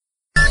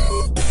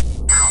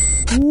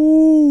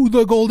Ooh,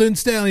 the Golden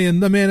Stallion,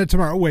 the man of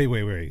tomorrow.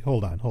 Wait.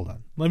 Hold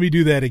on. Let me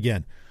do that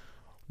again.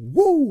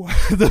 Woo,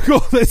 the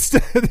Golden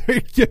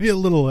Stallion. Give me a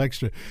little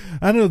extra.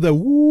 I don't know, the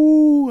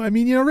woo. I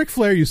mean, Ric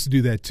Flair used to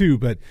do that too,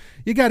 but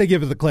you got to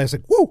give it the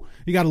classic woo.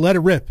 You got to let it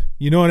rip.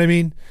 You know what I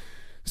mean?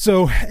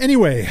 So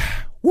anyway,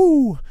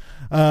 woo.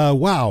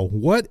 Wow,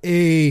 what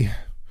a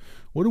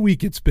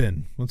week it's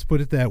been. Let's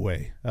put it that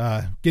way.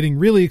 Getting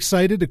really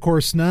excited. Of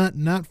course, not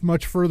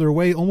much further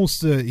away.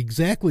 Almost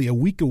exactly a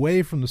week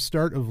away from the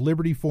start of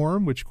Liberty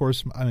Forum, which, of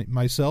course,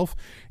 myself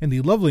and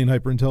the lovely and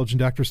hyper-intelligent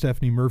Dr.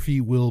 Stephanie Murphy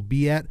will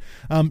be at.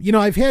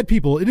 I've had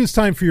people. It is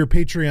time for your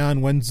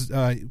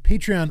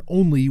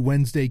Patreon-only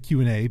Wednesday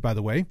Q&A, by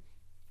the way.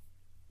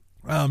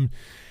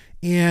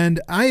 And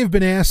I have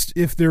been asked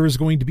if there is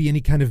going to be any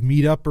kind of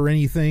meetup or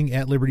anything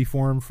at Liberty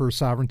Forum for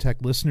Sovereign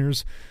Tech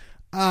listeners.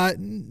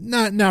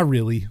 Not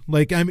really.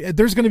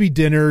 There's going to be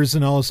dinners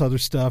and all this other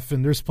stuff,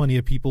 and there's plenty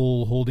of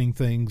people holding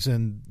things,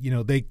 and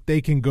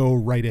they can go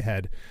right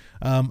ahead.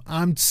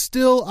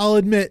 I'll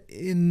admit,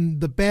 in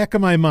the back of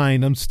my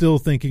mind, I'm still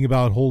thinking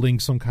about holding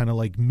some kind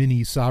of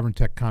mini Sovereign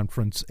Tech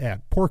conference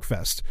at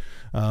PorcFest,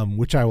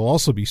 which I will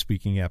also be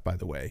speaking at, by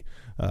the way,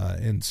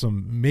 and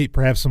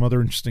perhaps some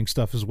other interesting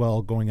stuff as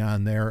well going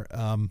on there.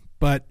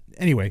 But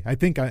anyway, I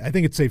think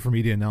it's safe for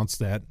me to announce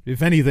that.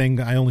 If anything,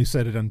 I only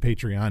said it on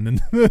Patreon,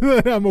 and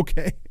I'm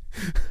okay.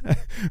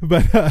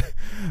 But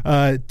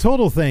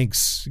total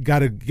thanks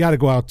gotta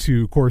go out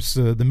to, of course,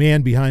 the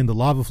man behind the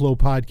Lava Flow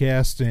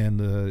podcast and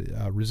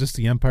the Resist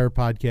the Empire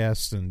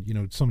podcast,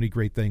 and so many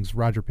great things.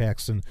 Roger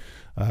Paxton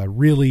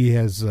really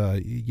has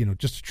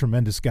just a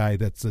tremendous guy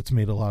that's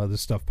made a lot of this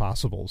stuff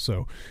possible.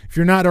 So if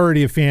you're not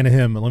already a fan of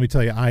him, let me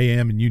tell you, I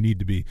am, and you need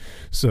to be.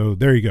 So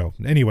there you go.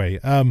 Anyway,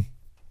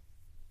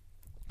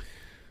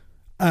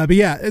 but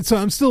yeah, so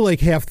I'm still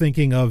half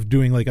thinking of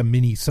doing a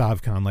mini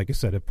SovCon, like I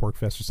said, at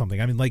PorcFest or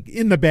something. I mean,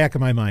 in the back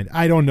of my mind,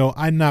 I don't know.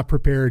 I'm not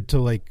prepared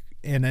to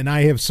and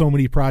I have so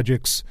many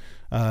projects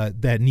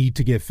that need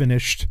to get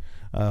finished.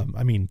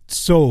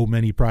 So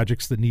many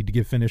projects that need to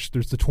get finished.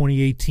 There's the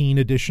 2018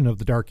 edition of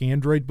the Dark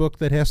Android book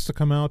that has to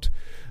come out.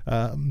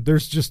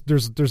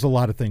 There's a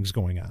lot of things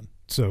going on.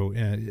 So,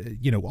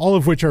 all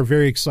of which are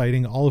very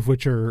exciting, all of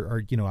which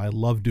are I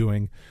love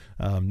doing,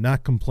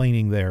 not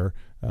complaining there.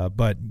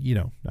 But,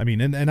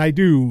 and I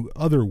do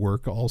other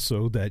work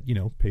also that,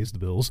 pays the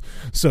bills.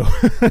 So,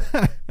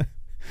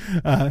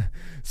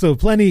 so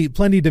plenty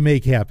to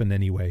make happen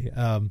anyway.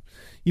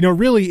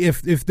 Really,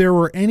 if there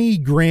were any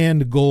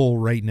grand goal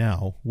right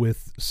now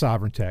with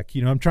Sovereign Tech,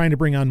 I'm trying to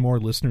bring on more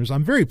listeners.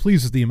 I'm very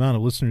pleased with the amount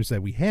of listeners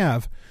that we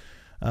have.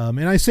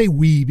 And I say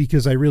we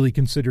because I really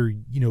consider,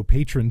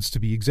 patrons to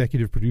be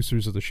executive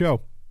producers of the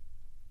show.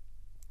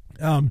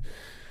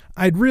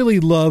 I'd really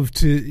love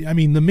to,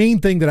 the main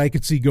thing that I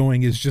could see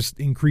going is just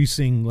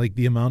increasing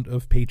the amount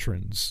of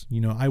patrons.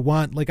 I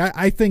want,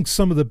 I think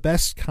some of the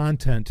best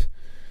content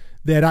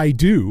that I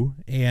do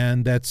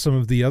and that some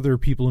of the other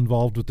people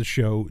involved with the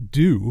show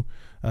do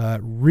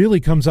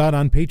really comes out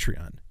on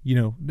Patreon.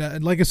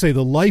 Like I say,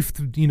 the life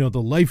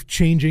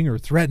changing or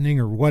threatening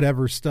or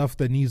whatever stuff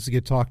that needs to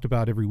get talked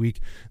about every week,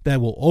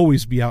 that will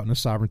always be out in a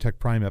Sovereign Tech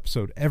Prime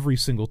episode every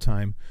single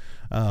time.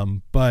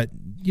 But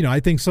I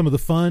think some of the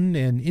fun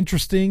and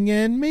interesting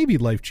and maybe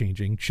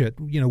life-changing shit,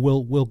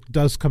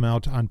 does come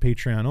out on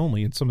Patreon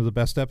only, and some of the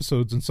best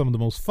episodes and some of the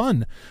most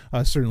fun,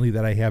 certainly,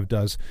 that I have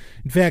does.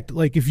 In fact,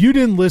 if you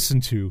didn't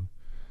listen to,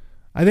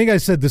 I think I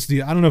said this,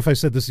 I don't know if I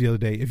said this the other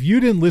day, if you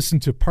didn't listen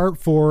to part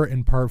 4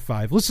 and part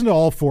 5, listen to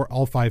all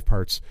 5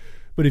 parts,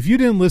 but if you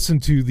didn't listen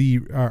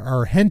to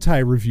our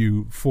hentai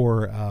review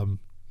for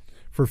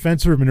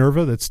Fencer of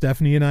Minerva that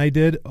Stephanie and I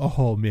did,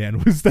 oh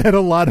man, was that a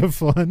lot of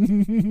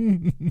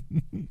fun.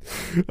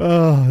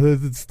 Oh,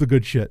 it's the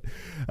good shit.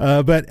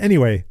 But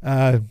anyway,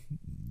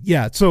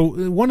 yeah,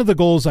 so one of the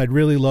goals I'd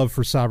really love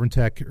for Sovereign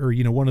Tech, or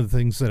one of the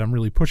things that I'm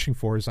really pushing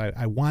for, is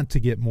I want to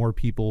get more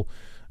people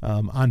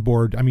on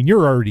board.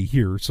 You're already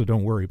here, so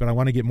don't worry, but I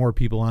want to get more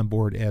people on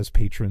board as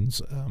patrons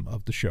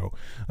of the show.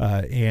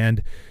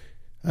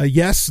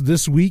 Yes,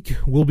 this week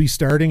we'll be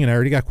starting, and I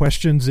already got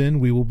questions in,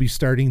 we will be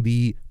starting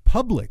the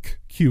public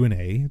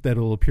Q&A that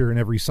will appear in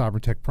every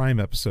Sovereign Tech Prime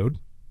episode,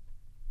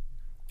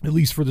 at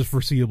least for the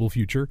foreseeable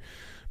future.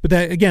 But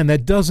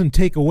that doesn't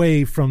take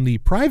away from the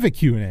private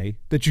Q&A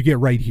that you get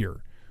right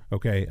here.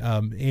 Okay.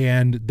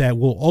 And that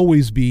will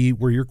always be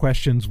where your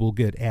questions will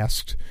get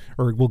asked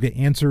or will get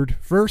answered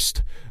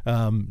first.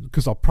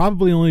 Cause I'll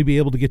probably only be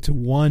able to get to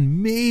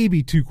 1,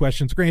 maybe 2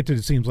 questions. Granted,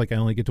 it seems like I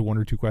only get to 1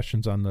 or 2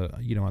 questions on the,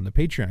 on the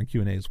Patreon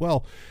Q&A as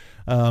well.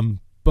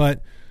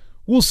 But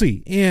we'll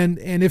see. And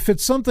if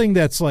it's something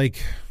that's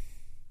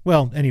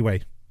well,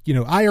 anyway,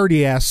 I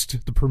already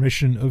asked the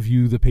permission of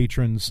you, the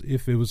patrons,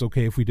 if it was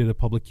okay if we did a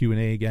public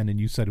Q&A again, and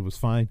you said it was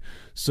fine.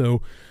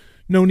 So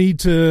no need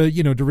to,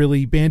 to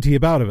really banty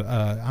about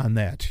on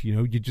that.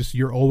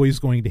 You're always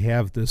going to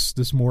have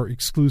this more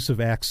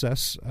exclusive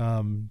access,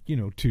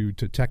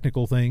 to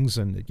technical things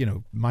and,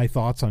 my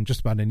thoughts on just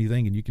about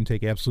anything, and you can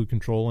take absolute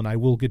control, and I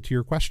will get to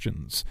your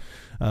questions.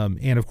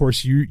 And of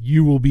course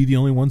you will be the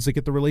only ones that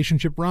get the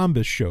Relationship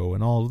Rhombus show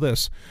and all of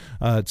this.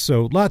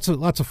 So lots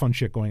of fun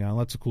shit going on,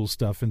 lots of cool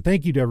stuff. And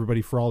thank you to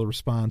everybody for all the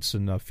response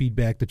and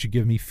feedback that you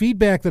give me.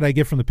 Feedback that I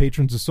get from the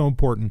patrons is so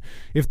important.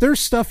 If there's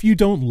stuff you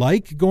don't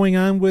like going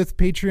on with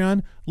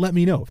Patreon, let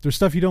me know. If there's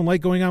stuff you don't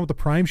like going on with the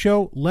Prime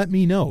show, let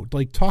me know.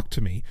 Talk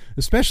to me,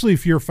 especially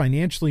if you're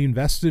financially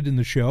invested in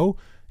the show.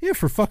 Yeah,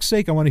 for fuck's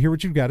sake, I want to hear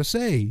what you've got to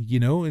say,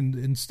 and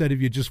instead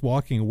of you just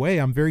walking away.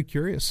 I'm very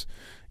curious,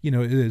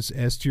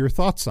 as to your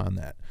thoughts on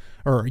that,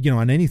 or,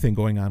 on anything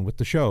going on with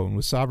the show and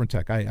with Sovereign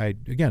Tech. I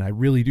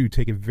really do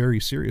take it very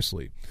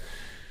seriously.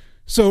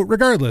 So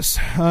regardless,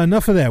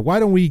 enough of that. Why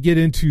don't we get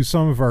into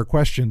some of our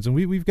questions? And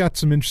we've got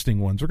some interesting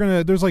ones.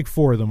 There's like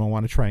 4 of them I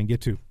want to try and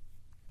get to.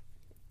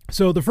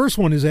 So the first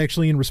one is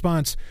actually in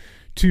response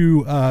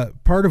to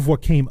part of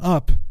what came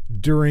up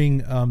during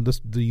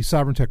the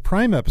Sovereign Tech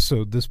Prime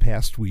episode this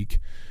past week,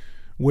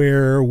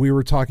 where we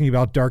were talking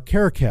about Dark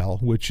Caracal,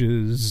 which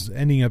is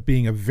ending up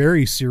being a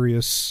very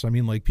serious,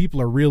 people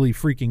are really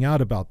freaking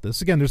out about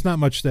this. Again, there's not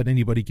much that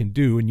anybody can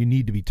do, and you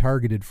need to be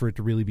targeted for it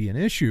to really be an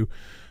issue.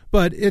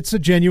 But it's a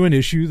genuine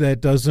issue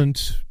that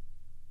doesn't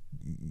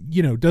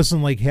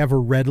have a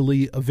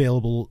readily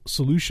available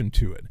solution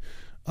to it,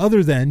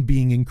 other than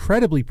being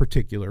incredibly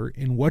particular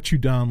in what you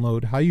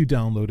download, how you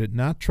download it,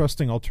 not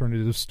trusting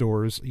alternative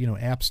stores,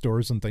 app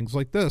stores and things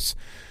like this.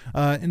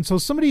 And so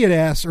somebody had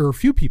asked, or a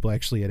few people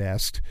actually had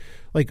asked,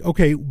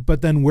 okay,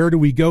 but then where do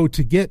we go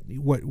to get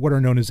what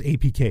are known as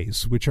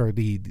APKs, which are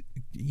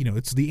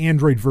it's the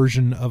Android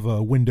version of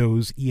a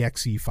Windows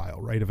exe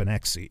file, right, of an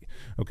exe.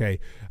 Okay,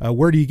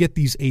 where do you get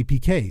these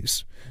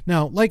APKs?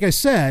 Now, like I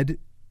said,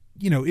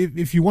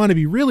 if you want to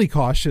be really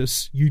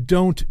cautious, you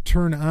don't hit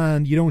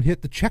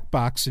the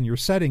checkbox in your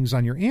settings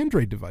on your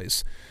Android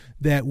device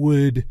that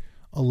would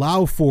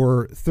allow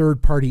for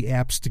third-party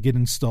apps to get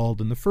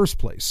installed in the first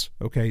place.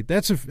 Okay,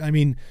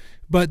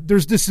 but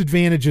there's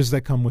disadvantages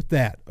that come with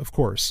that, of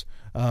course.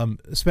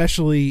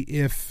 Especially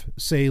if,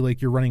 say,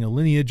 like you're running a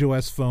Lineage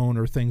OS phone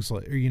or things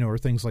like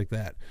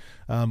that,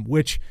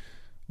 which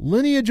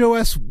Lineage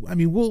OS,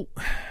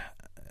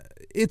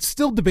 it's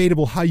still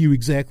debatable how you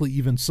exactly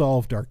even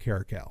solve Dark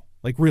Caracal.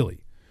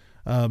 Really.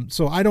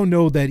 So I don't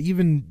know that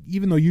even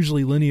though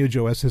usually Lineage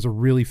OS has a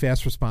really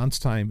fast response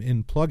time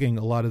in plugging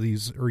a lot of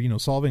these, or,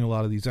 solving a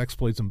lot of these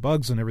exploits and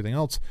bugs and everything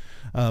else,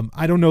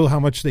 I don't know how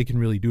much they can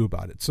really do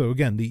about it. So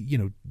again,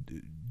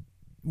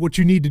 what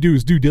you need to do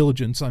is due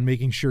diligence on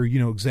making sure you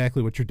know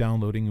exactly what you're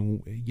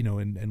downloading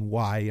and, and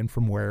why and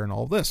from where and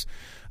all this.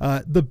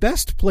 The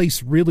best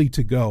place really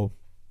to go,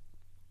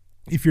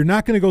 if you're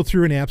not going to go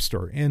through an app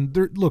store, and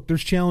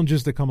there's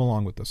challenges that come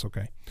along with this,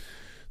 okay?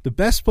 The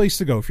best place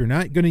to go, if you're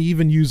not going to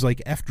even use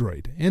like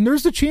F-Droid, and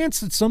there's a chance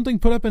that something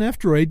put up in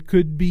F-Droid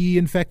could be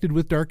infected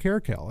with Dark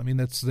Caracal.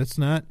 That's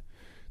not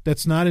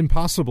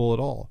impossible at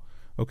all.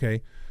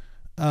 Okay.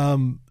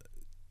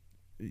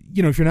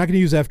 If you're not going to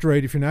use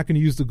F-Droid, if you're not going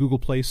to use the Google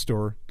Play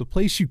Store, the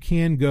place you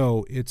can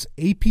go, it's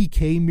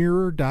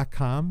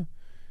apkmirror.com.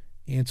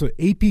 And so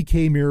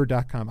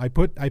apkmirror.com.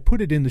 I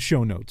put it in the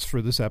show notes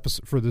for this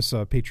episode, for this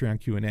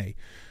Patreon Q&A.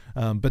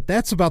 But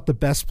that's about the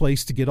best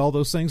place to get all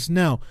those things.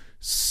 Now,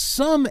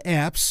 some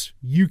apps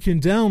you can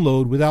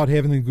download without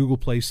having the Google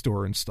Play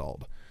Store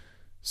installed.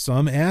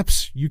 Some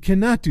apps you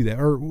cannot do that,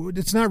 or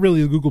it's not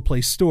really the Google Play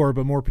Store,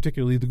 but more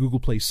particularly the Google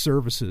Play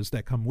services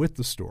that come with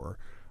the store,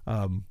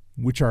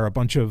 which are a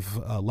bunch of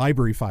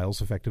library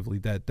files, effectively,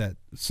 that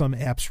some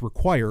apps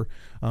require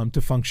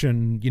to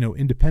function,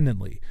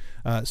 independently.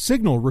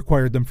 Signal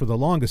required them for the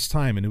longest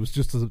time, and it was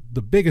just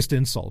the biggest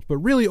insult. But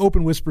really,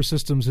 Open Whisper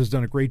Systems has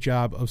done a great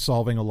job of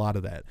solving a lot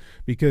of that,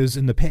 because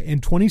in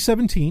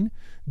 2017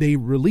 they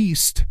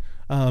released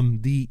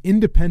the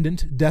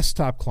independent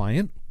desktop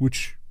client,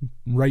 which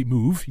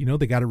Rightmove,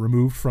 they got it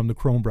removed from the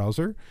Chrome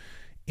browser.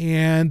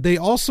 And they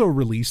also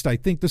released, I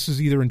think this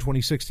is either in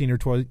 2016 or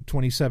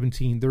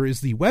 2017, there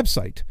is the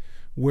website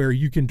where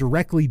you can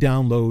directly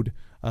download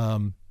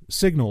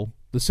Signal,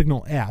 the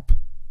Signal app,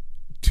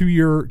 to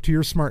your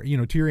smart,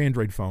 to your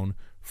Android phone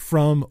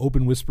from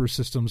Open Whisper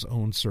Systems'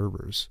 own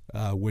servers,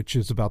 which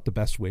is about the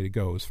best way to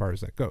go as far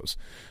as that goes.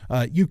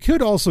 You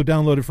could also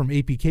download it from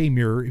APK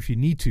Mirror if you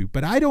need to,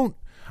 but I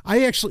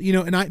actually,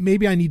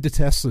 maybe I need to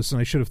test this, and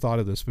I should have thought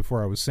of this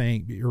before I was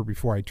saying, or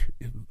before I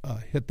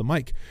hit the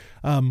mic.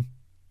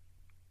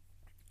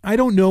 I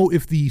don't know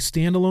if the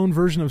standalone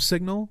version of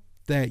Signal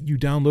that you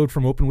download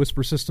from Open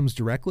Whisper Systems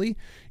directly,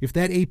 if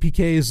that APK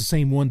is the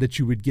same one that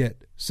you would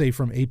get, say,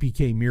 from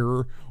APK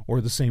Mirror, or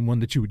the same one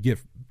that you would get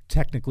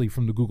technically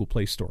from the Google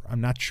Play Store.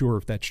 I'm not sure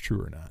if that's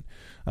true or not.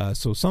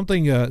 So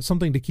something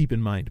to keep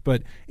in mind.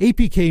 But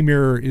APK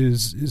Mirror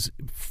is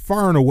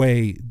far and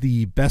away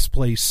the best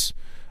place,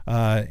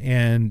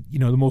 and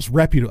the most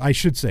reputable, I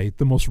should say,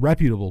 the most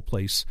reputable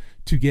place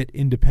to get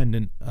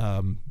independent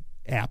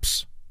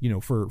apps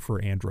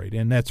for Android,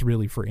 and that's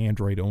really for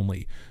Android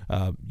only.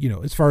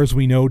 As far as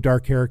we know,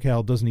 Dark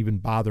Caracal doesn't even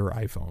bother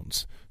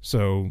iPhones.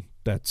 So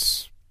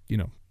that's,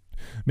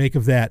 make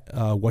of that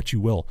what you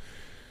will.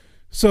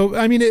 So,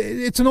 I mean,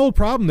 it's an old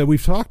problem that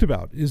we've talked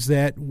about, is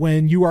that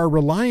when you are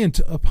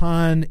reliant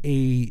upon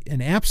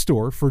an app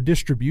store for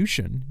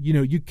distribution,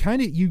 you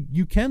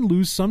can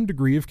lose some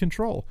degree of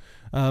control.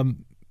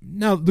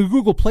 Now, the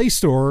Google Play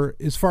Store,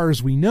 as far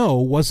as we know,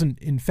 wasn't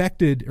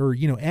infected, or,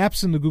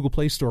 apps in the Google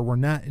Play Store were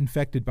not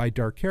infected by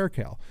Dark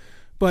Caracal.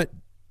 But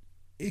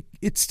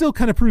it still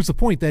kind of proves the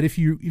point that if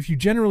you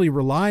generally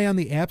rely on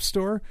the App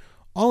Store,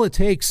 all it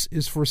takes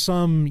is for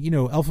some,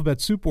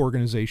 alphabet soup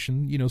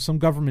organization, some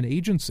government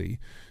agency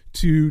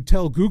to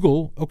tell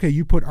Google, okay,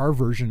 you put our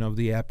version of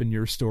the app in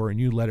your store and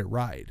you let it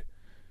ride.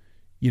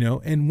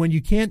 And when you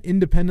can't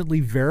independently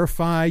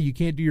verify, you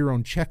can't do your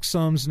own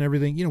checksums and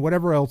everything,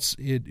 whatever else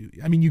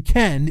you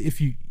can if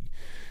you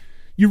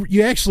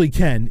actually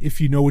can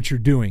if you know what you're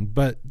doing.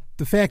 But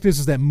the fact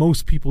is that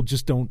most people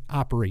just don't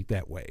operate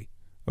that way,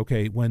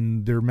 okay,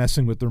 when they're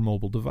messing with their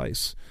mobile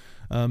device.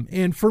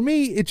 And for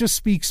me, it just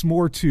speaks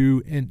more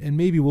to, and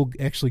maybe we'll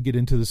actually get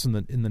into this in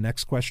the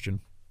next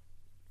question,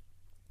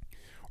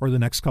 or the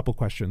next couple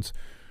questions.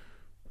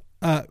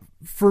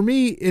 For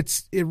me,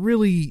 it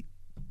really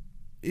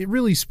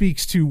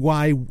speaks to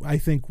why I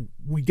think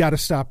we got to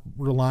stop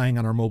relying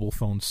on our mobile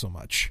phones so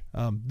much.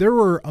 There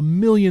were a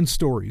million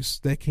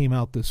stories that came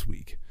out this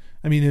week.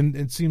 I mean, and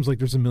it seems like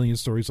there's a million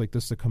stories like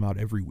this that come out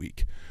every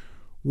week,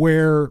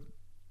 where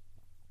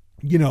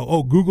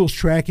Google's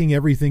tracking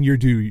everything you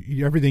do.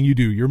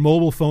 Your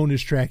mobile phone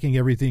is tracking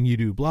everything you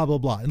do, blah, blah,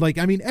 blah.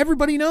 And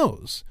everybody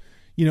knows,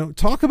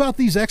 talk about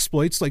these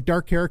exploits like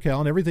Dark Caracal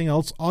and everything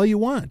else all you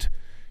want,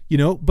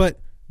 but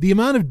the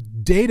amount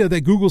of data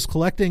that Google's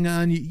collecting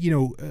on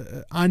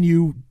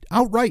you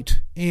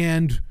outright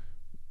and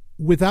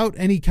without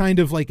any kind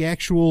of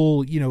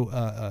actual,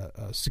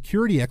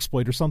 security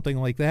exploit or something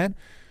like that,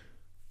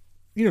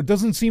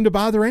 doesn't seem to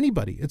bother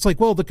anybody. It's like,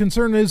 well, the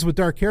concern is with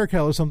Dark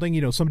Caracal or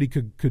something, somebody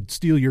could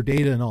steal your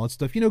data and all that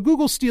stuff.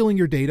 Google's stealing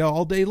your data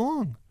all day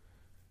long.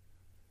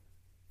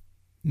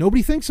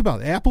 Nobody thinks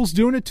about it. Apple's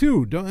doing it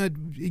too.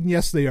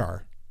 Yes, they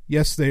are.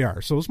 Yes, they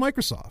are. So is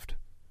Microsoft.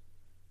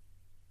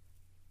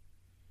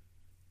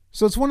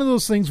 So it's one of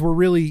those things where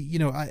really,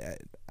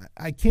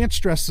 I can't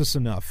stress this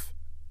enough.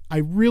 I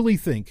really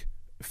think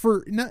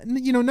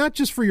not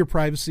just for your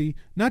privacy,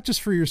 not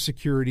just for your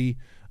security,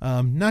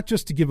 not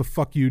just to give a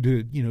fuck you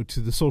to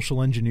the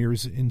social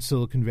engineers in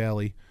Silicon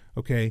Valley,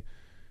 okay,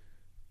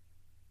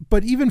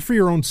 but even for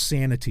your own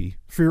sanity,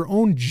 for your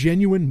own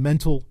genuine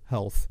mental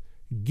health,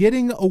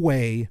 getting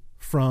away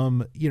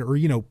from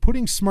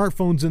putting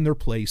smartphones in their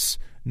place,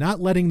 not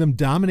letting them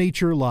dominate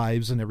your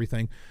lives and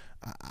everything.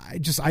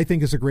 I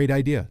think is a great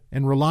idea,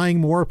 and relying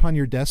more upon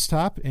your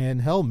desktop,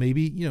 and hell,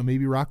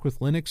 maybe rock with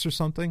Linux or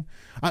something.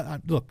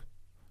 Look,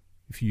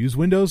 if you use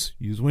Windows,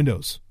 use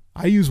Windows.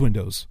 I use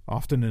Windows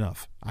often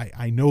enough.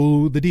 I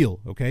know the deal.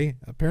 Okay.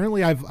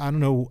 Apparently, I don't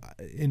know.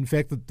 In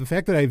fact, the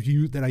fact that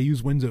I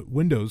use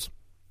Windows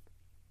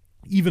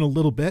even a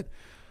little bit,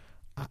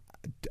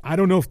 I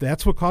don't know if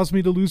that's what caused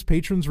me to lose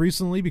patrons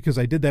recently, because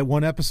I did that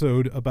one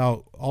episode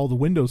about all the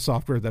Windows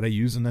software that I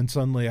use, and then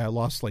suddenly I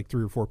lost like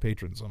 3 or 4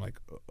 patrons. I'm like,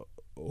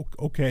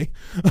 okay.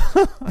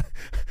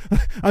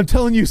 I'm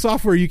telling you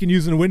software you can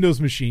use in a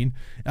Windows machine,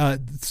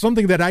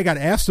 something that I got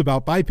asked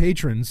about by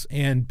patrons,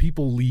 and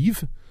people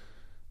leave.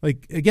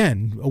 Like,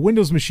 again, a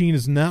Windows machine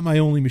is not my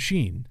only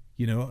machine.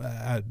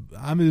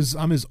 I'm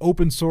as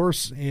open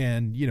source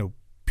and,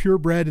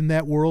 purebred in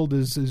that world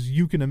as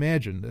you can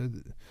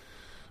imagine.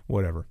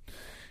 Whatever.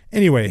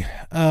 Anyway,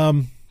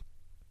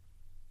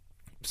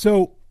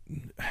 so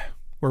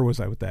where was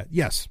I with that?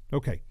 Yes.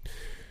 Okay.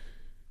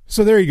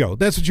 So there you go.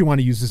 That's what you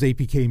want to use, as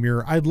APK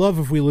Mirror. I'd love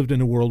if we lived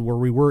in a world where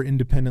we were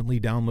independently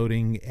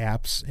downloading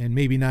apps and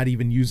maybe not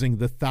even using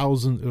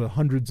the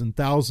hundreds and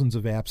thousands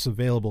of apps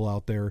available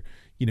out there,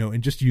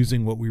 and just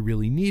using what we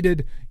really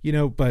needed,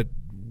 but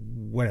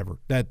whatever.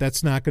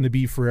 That's not going to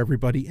be for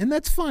everybody, and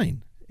that's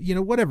fine.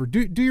 Whatever.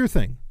 Do your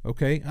thing,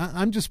 okay?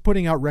 I'm just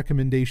putting out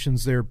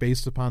recommendations there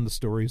based upon the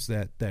stories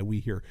that we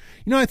hear.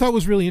 I thought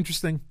was really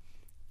interesting.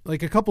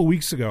 Like a couple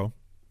weeks ago,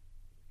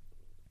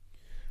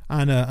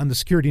 on the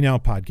Security Now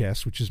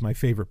podcast, which is my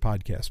favorite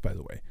podcast, by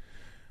the way,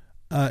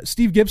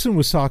 Steve Gibson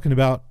was talking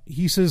about,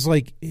 he says,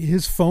 like,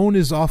 his phone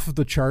is off of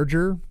the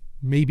charger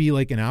maybe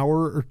like an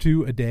hour or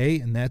two a day,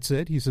 and that's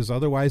it. He says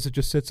otherwise it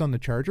just sits on the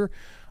charger.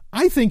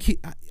 I think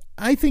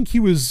he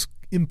was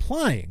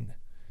implying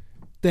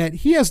that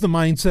he has the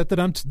mindset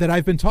that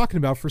I've been talking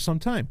about for some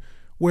time,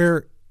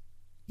 where,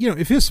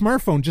 if his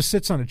smartphone just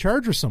sits on a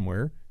charger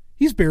somewhere,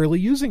 he's barely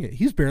using it.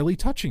 He's barely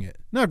touching it.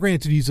 Now,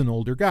 granted, he's an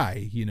older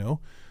guy,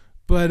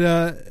 but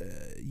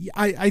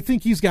I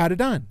think he's got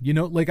it on,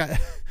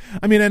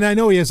 I mean, and I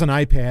know he has an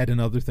iPad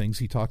and other things.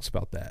 He talks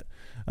about that.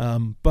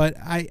 But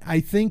I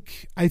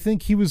think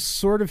he was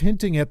sort of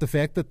hinting at the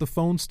fact that the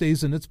phone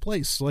stays in its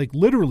place, like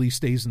literally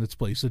stays in its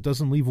place. It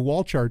doesn't leave a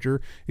wall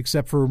charger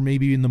except for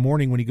maybe in the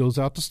morning when he goes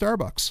out to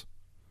Starbucks.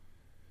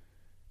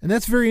 And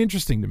that's very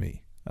interesting to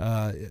me.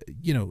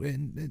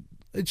 And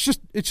it's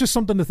just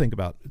something to think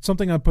about. It's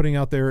something I'm putting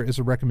out there as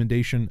a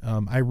recommendation.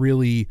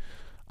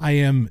 I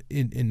am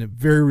in a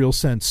very real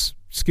sense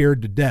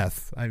scared to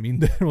death. I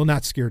mean, well,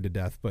 not scared to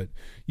death, but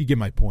you get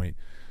my point,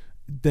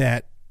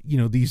 that,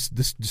 this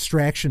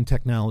distraction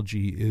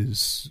technology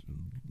is,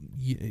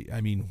 I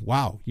mean,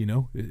 wow,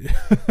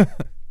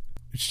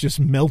 it's just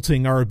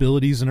melting our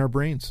abilities in our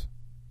brains,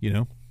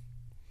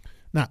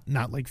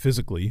 not like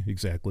physically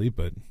exactly,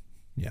 but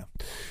yeah.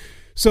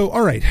 So,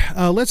 all right,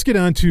 let's get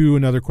on to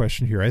another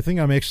question here. I think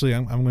I'm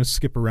going to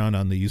skip around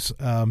on these.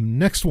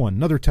 Next one,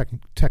 another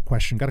tech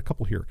question. Got a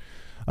couple here.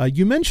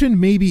 You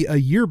mentioned maybe a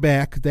year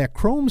back that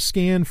Chrome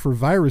scanned for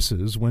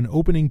viruses when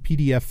opening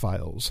PDF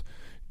files.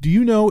 Do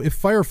you know if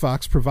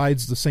Firefox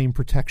provides the same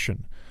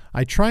protection?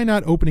 I try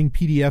not opening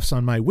PDFs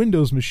on my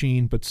Windows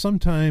machine, but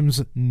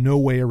sometimes no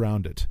way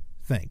around it.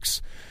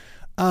 Thanks.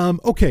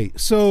 Okay,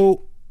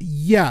 so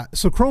yeah,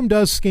 so Chrome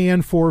does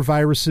scan for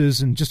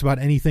viruses and just about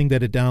anything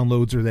that it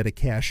downloads or that it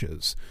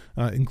caches,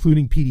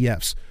 including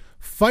PDFs.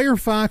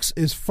 Firefox,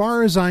 as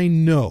far as I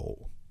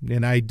know,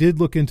 and I did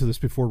look into this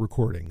before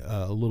recording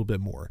a little bit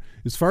more,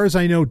 as far as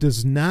I know,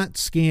 does not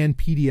scan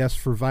PDFs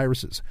for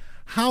viruses.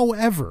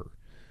 However,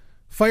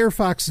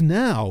 Firefox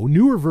now,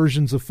 newer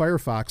versions of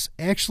Firefox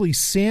actually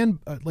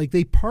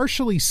they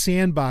partially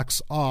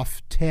sandbox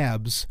off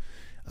tabs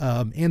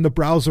and the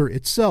browser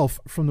itself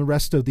from the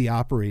rest of the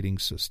operating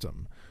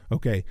system.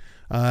 Okay,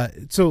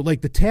 so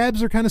like the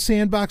tabs are kind of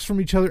sandboxed from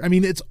each other. I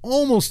mean, it's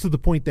almost to the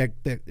point that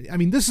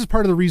this is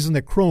part of the reason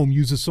that Chrome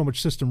uses so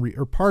much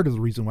part of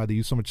the reason why they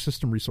use so much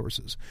system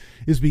resources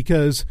is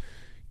because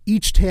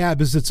each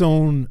tab is its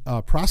own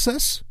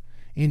process,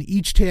 and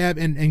each tab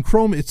and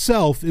Chrome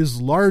itself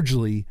is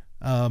largely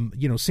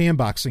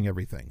sandboxing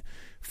everything.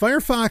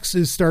 Firefox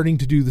is starting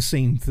to do the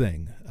same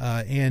thing,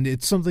 and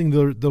it's something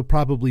they'll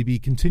probably be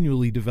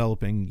continually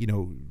developing,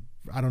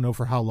 I don't know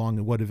for how long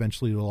and what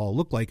eventually it'll all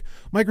look like.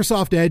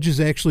 Microsoft Edge is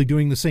actually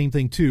doing the same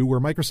thing too, where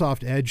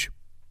Microsoft Edge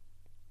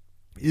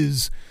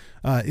is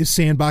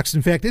sandboxed.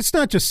 In fact, it's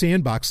not just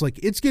sandboxed, like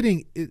it's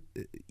getting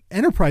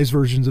enterprise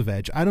versions of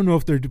Edge. I don't know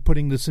if they're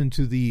putting this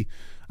into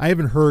I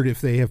haven't heard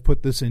if they have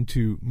put this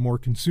into more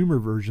consumer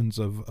versions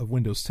of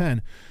Windows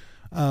 10.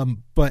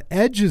 But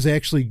Edge is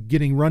actually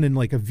getting run in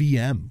like a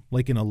VM,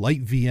 like in a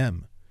light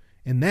VM.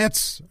 And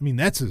that's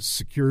as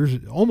secure,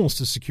 almost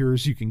as secure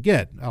as you can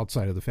get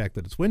outside of the fact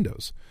that it's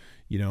Windows,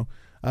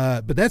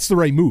 but that's the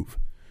right move.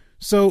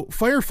 So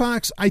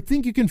Firefox, I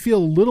think you can feel a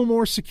little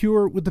more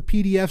secure with the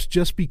PDFs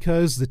just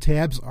because the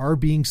tabs are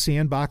being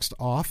sandboxed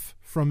off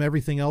from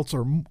everything else,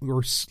 or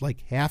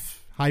like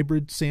half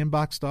hybrid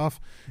sandboxed off.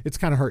 It's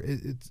kind of hard.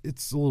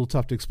 It's a little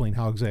tough to explain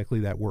how exactly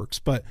that works,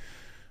 but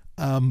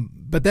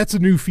that's a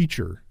new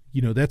feature.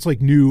 That's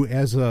like new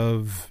as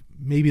of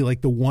maybe like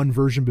the one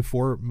version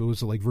before. It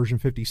was like version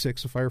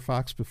 56 of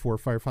Firefox before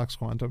Firefox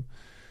Quantum.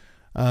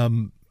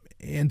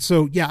 And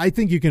so, yeah, I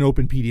think you can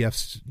open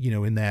PDFs,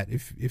 in that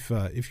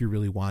if you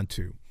really want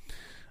to.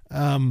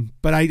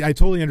 But I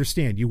totally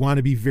understand. You want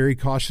to be very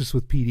cautious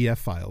with PDF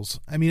files.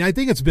 I mean, I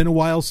think it's been a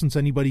while since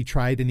anybody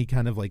tried any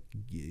kind of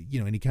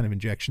any kind of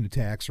injection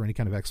attacks or any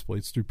kind of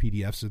exploits through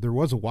PDFs. There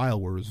was a while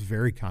where it was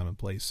very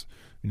commonplace.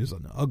 It was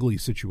an ugly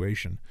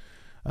situation.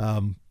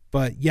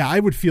 But yeah, I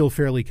would feel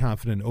fairly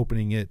confident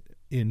opening it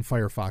in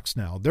Firefox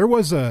now. There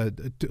was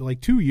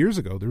like 2 years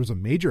ago, there was a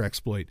major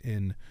exploit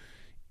in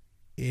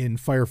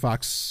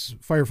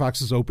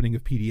Firefox's opening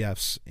of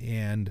PDFs,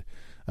 and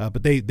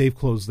but they've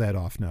closed that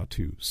off now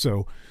too.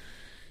 So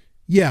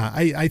yeah,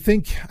 I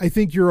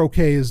think you're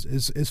okay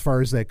as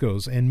far as that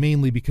goes, and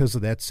mainly because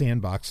of that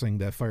sandboxing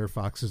that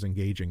Firefox is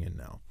engaging in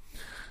now.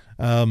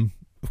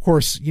 Of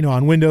course,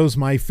 on Windows,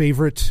 my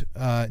favorite,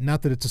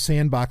 not that it's a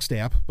sandboxed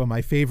app, but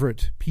my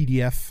favorite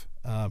PDF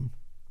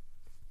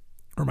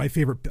or my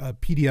favorite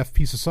PDF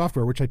piece of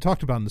software, which I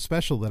talked about in the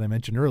special that I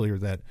mentioned earlier,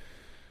 that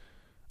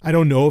I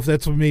don't know if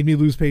that's what made me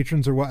lose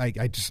patrons or what.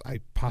 I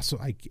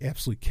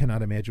absolutely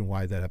cannot imagine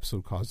why that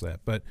episode caused that.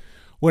 But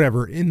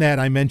whatever. In that,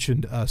 I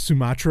mentioned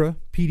Sumatra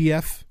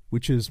PDF,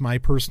 which is my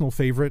personal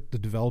favorite. The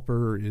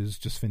developer is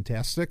just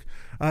fantastic.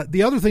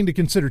 The other thing to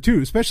consider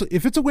too, especially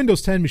if it's a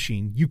Windows 10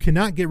 machine, you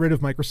cannot get rid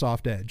of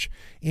Microsoft Edge.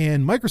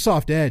 And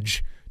Microsoft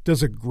Edge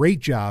does a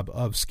great job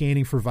of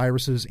scanning for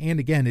viruses.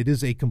 And again, it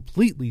is a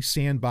completely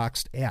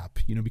sandboxed app,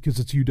 because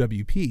it's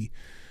UWP.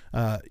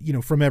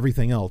 From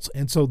everything else.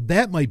 And so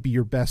that might be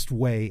your best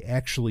way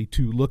actually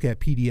to look at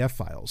PDF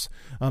files.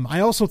 I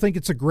also think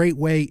it's a great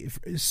way,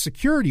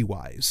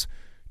 security-wise,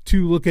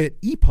 to look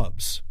at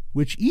EPUBs,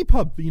 which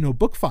EPUB,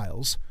 book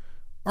files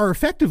are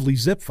effectively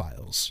zip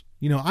files.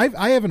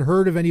 I haven't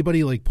heard of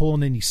anybody like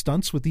pulling any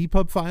stunts with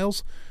EPUB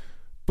files,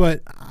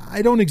 but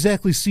I don't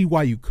exactly see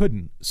why you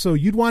couldn't. So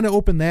you'd want to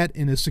open that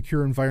in a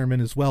secure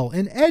environment as well.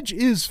 And Edge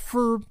is,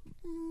 for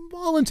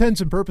all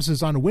intents and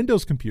purposes on a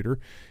Windows computer,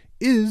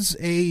 is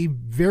a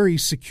very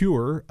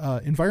secure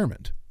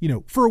environment,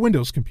 for a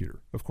Windows computer,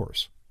 of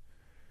course.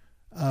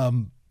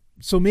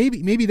 So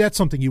maybe that's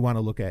something you want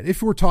to look at.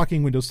 If we're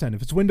talking Windows 10,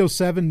 if it's Windows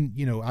 7,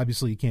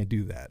 obviously you can't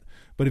do that.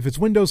 But if it's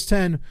Windows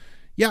 10,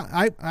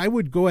 yeah, I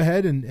would go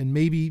ahead and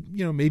maybe,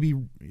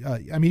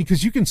 I mean,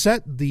 because you can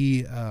set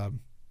the,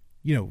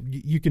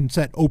 you can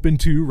set open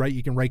to, right?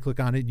 You can right click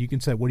on it and you can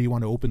set what do you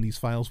want to open these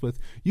files with.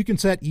 You can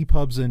set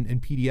EPUBs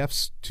and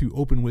PDFs to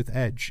open with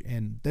Edge,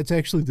 and that's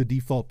actually the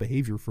default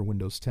behavior for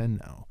Windows 10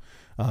 now,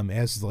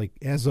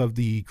 as of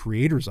the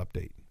creators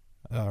update.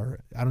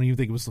 I don't even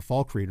think it was the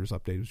fall creators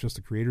update. It was just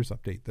the creators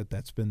update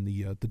that's been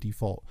the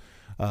default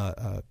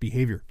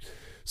behavior.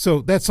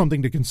 So that's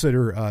something to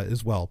consider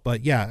as well.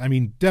 But yeah, I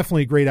mean,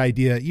 definitely a great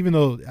idea, even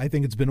though I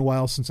think it's been a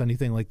while since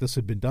anything like this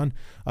had been done.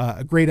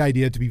 A great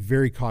idea to be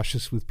very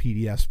cautious with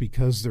PDFs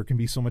because there can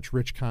be so much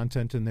rich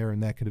content in there,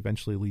 and that could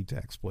eventually lead to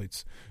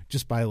exploits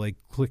just by like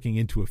clicking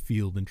into a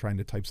field and trying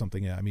to type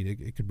something in. I mean,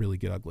 it could really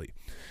get ugly.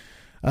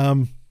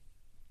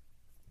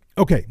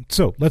 Okay,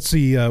 so let's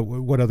see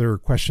what other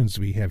questions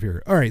we have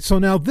here. All right, so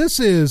now this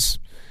was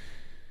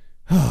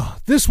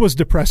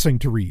depressing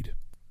to read.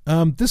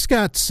 This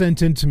got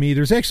sent in to me.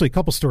 There's actually a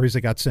couple stories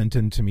that got sent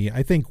in to me.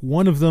 I think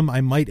one of them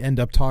I might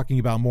end up talking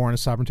about more on a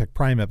Sovereign Tech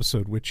Prime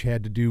episode, which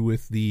had to do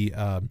with the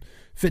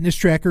fitness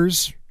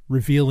trackers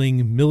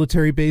revealing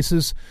military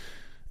bases.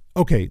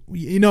 Okay,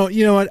 you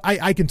know what?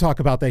 I can talk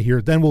about that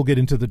here. Then we'll get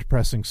into the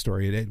depressing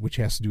story, which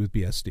has to do with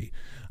BSD.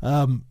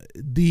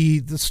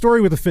 The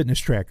story with the fitness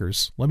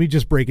trackers, let me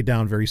just break it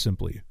down very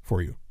simply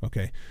for you,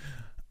 okay?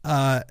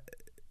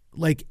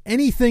 Like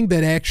anything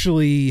that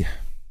actually...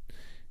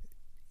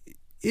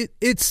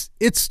 It's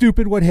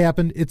stupid what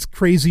happened. It's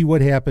crazy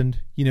what happened,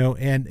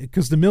 and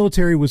because the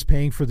military was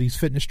paying for these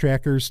fitness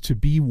trackers to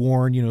be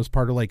worn, as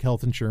part of like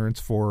health insurance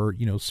for,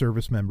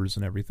 service members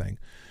and everything.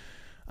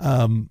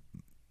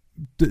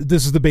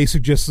 This is the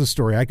basic gist of the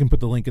story. I can put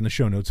the link in the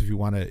show notes if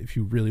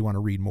you really want to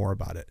read more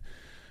about it.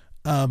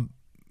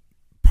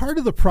 Part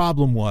of the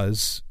problem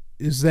is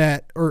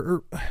that,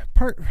 or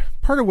part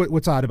of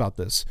what's odd about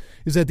this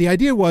is that the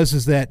idea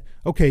is that,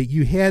 okay,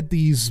 you had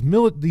these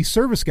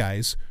service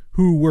guys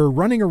who were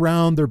running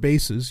around their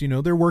bases,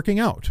 they're working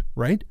out,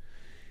 right?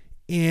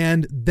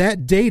 And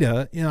that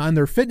data on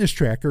their fitness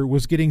tracker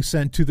was getting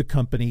sent to the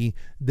company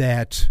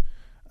that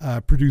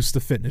produced the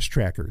fitness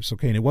trackers,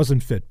 okay? And it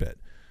wasn't Fitbit.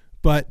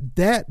 But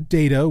that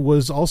data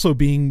was also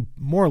being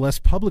more or less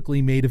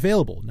publicly made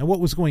available. Now, what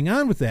was going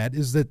on with that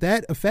is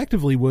that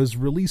effectively was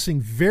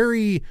releasing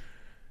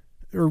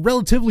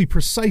relatively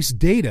precise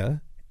data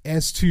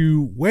as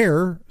to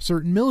where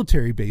certain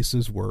military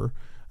bases were,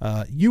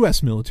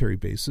 U.S. military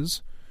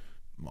bases,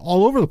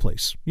 all over the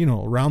place,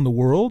 around the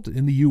world,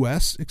 in the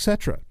U.S.,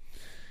 etc.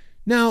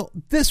 Now,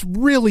 this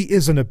really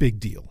isn't a big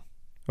deal,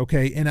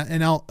 okay?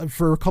 And I'll,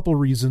 for a couple of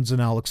reasons,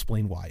 and I'll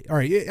explain why. All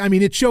right, I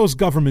mean, it shows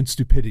government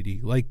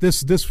stupidity. Like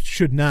this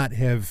should not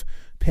have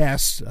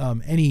passed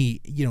any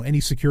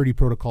security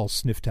protocol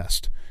sniff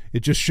test.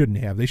 It just shouldn't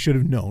have. They should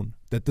have known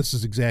that this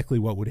is exactly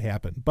what would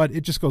happen. But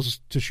it just goes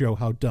to show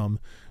how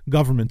dumb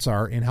governments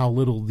are and how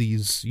little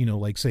these,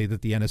 like say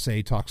that the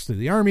NSA talks to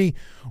the Army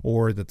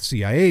or that the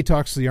CIA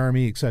talks to the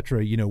Army,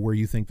 etc., where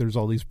you think there's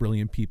all these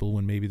brilliant people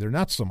when maybe they're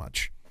not so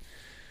much.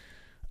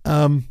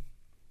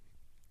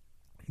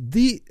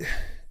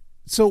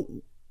 So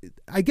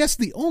I guess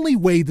the only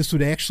way this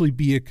would actually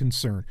be a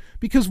concern,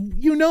 because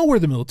where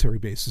the military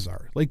bases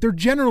are, like they're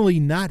generally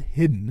not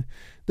hidden.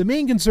 The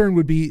main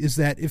concern is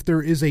that if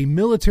there is a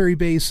military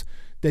base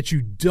that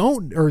you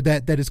don't, or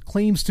that is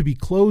claims to be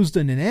closed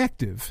and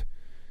inactive,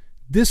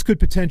 this could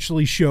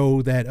potentially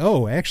show that,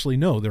 oh, actually,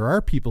 no, there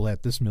are people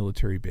at this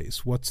military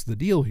base. What's the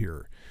deal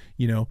here?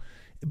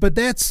 But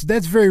that's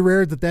very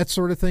rare that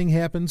sort of thing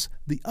happens.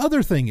 The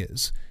other thing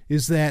is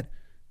that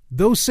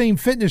those same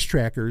fitness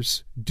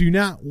trackers do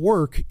not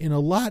work in a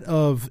lot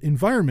of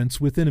environments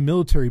within a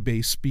military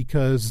base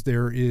because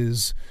there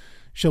is,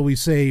 shall we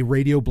say,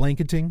 radio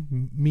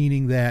blanketing,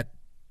 meaning that,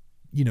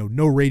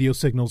 no radio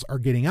signals are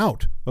getting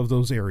out of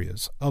those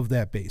areas of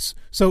that base.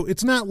 So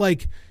it's not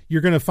like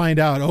you're going to find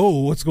out, oh,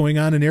 what's going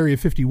on in Area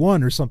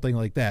 51 or something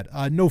like that.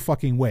 No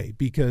fucking way,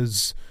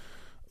 because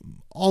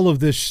all of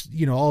this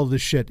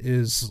shit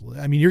is,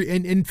 I mean,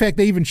 and in fact,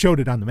 they even showed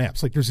it on the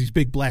maps. Like there's these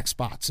big black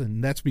spots,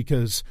 and that's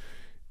because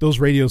those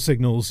radio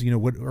signals,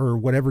 or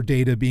whatever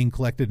data being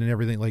collected and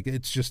everything, like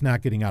it's just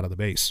not getting out of the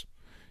base.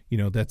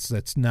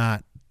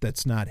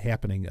 That's not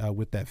happening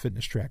with that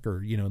fitness tracker,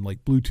 and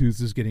like Bluetooth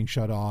is getting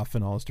shut off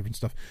and all this different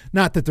stuff.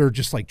 Not that they're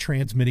just like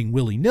transmitting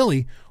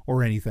willy-nilly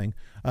or anything,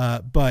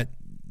 but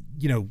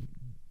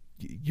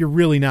you're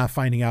really not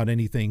finding out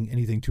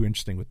anything too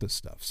interesting with this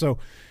stuff. So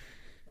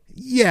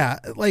yeah,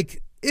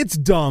 like it's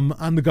dumb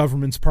on the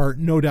government's part,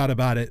 no doubt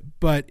about it,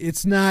 but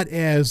it's not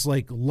as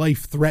like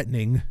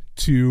life-threatening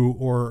to,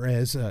 or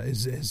as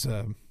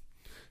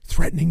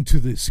threatening to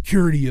the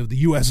security of the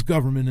U.S.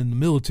 government and the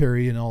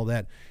military and all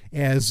that,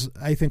 as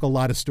I think a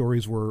lot of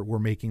stories were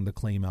making the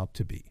claim out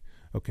to be.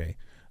 Okay.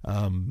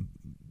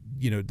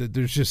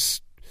 There's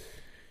just,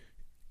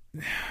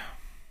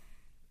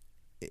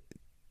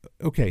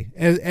 okay.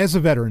 As a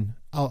veteran,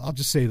 I'll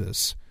just say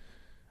this.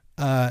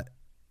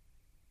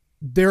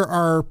 There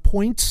are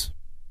points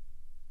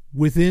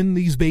within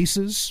these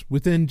bases,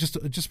 within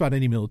just about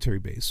any military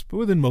base, but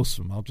within most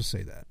of them, I'll just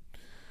say that,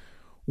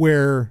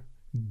 where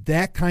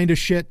that kind of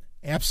shit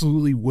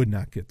absolutely would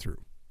not get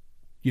through.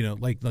 You know,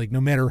 like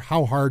no matter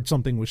how hard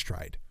something was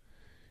tried,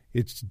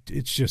 it's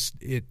just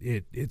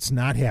it's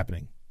not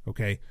happening.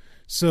 Okay,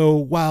 so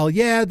while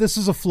this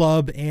is a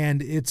flub,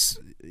 and it's,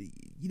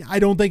 I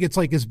don't think it's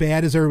like as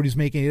bad as everybody's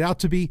making it out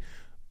to be.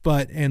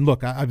 But, and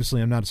look,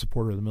 obviously I'm not a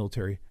supporter of the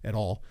military at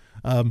all.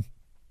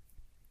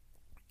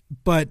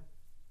 But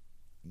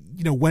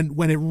you know,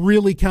 when it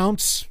really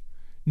counts,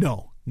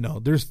 no,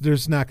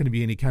 there's not going to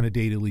be any kind of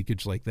data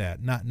leakage like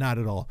that. Not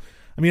at all.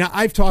 I mean,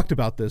 I've talked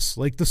about this,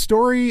 like the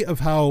story of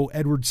how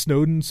Edward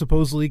Snowden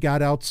supposedly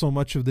got out so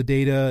much of the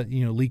data,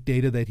 you know, leaked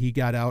data that he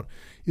got out,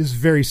 is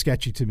very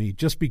sketchy to me,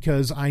 just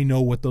because I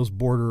know what those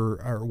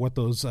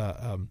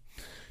checkpoints,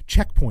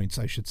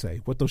 I should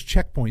say, what those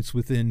checkpoints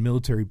within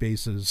military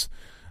bases,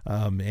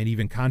 and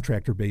even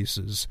contractor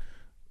bases,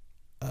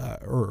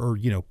 or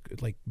you know,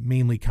 like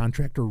mainly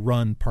contractor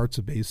run parts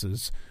of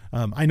bases.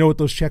 I know what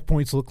those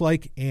checkpoints look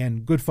like,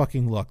 and good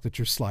fucking luck that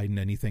you're sliding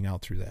anything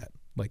out through that.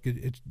 Like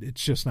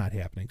it's just not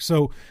happening.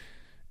 So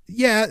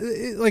yeah,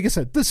 like I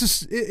said,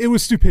 it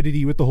was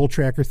stupidity with the whole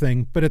tracker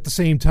thing, but at the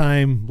same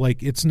time,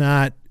 like, it's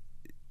not,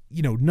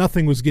 you know,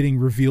 nothing was getting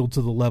revealed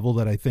to the level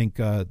that I think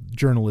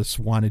journalists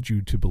wanted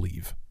you to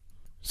believe.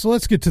 So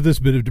let's get to this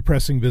bit of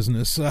depressing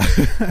business.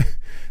 This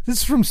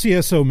is from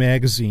CSO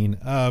Magazine.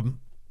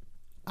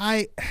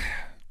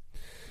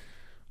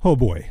 Oh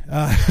boy.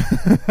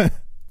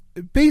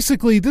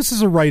 Basically, this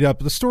is a write-up.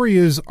 The story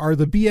is, are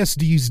the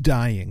BSDs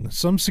dying?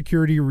 Some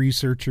security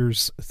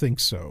researchers think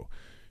so.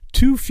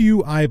 Too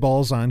few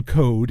eyeballs on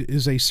code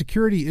is a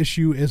security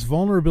issue as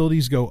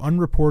vulnerabilities go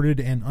unreported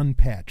and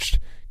unpatched.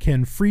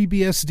 Can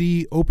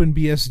FreeBSD,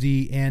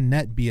 OpenBSD, and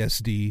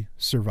NetBSD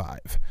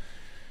survive?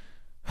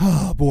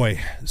 Oh boy.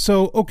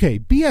 So, okay,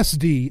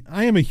 BSD,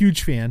 I am a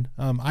huge fan.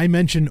 I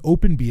mention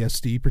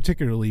OpenBSD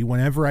particularly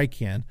whenever I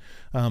can.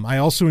 I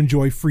also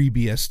enjoy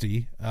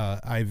FreeBSD.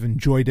 I've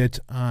enjoyed it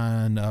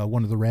on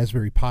one of the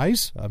Raspberry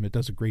Pis. It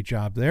does a great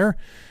job there.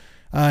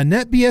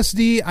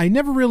 NetBSD, I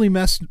never really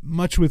messed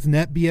much with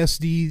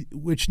NetBSD,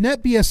 which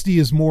NetBSD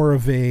is more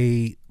of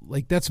a,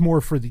 like, that's more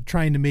for the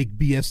trying to make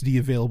BSD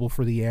available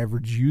for the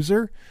average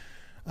user.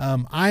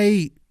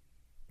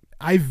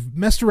 I've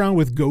messed around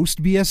with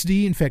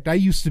GhostBSD. In fact, I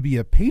used to be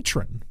a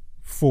patron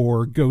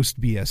for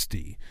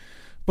GhostBSD.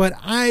 But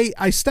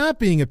I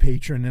stopped being a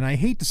patron, and I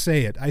hate to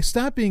say it. I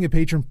stopped being a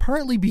patron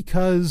partly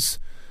because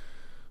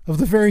of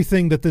the very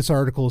thing that this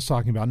article is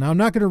talking about. Now, I'm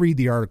not going to read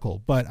the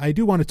article, but I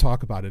do want to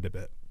talk about it a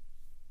bit.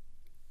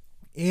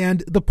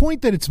 And the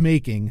point that it's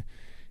making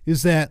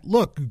is that,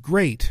 look,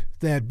 great,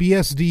 that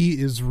BSD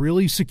is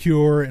really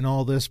secure and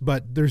all this,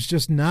 but there's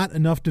just not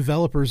enough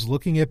developers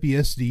looking at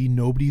BSD.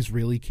 Nobody's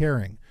really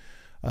caring.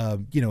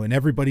 You know, and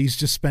everybody's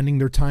just spending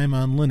their time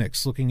on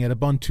Linux, looking at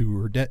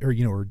Ubuntu or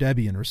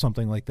Debian or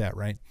something like that,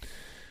 right?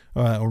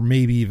 Or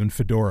maybe even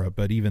Fedora,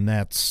 but even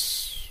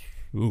that's,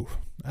 ooh.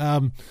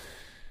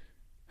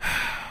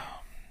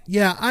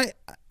 Yeah,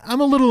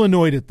 I'm a little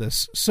annoyed at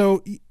this.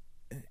 So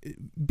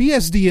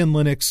BSD and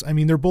Linux, I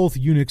mean, they're both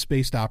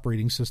Unix-based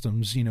operating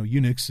systems. You know,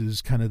 Unix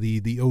is kind of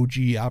the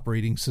OG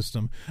operating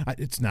system.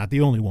 It's not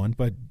the only one,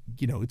 but,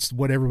 you know, it's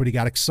what everybody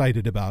got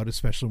excited about,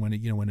 especially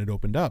when it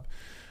opened up.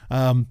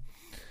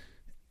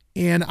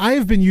 And I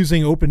have been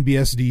using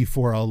OpenBSD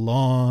for a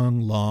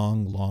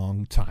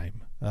long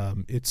time.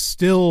 It's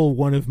still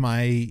one of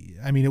my,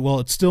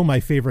 it's still my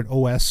favorite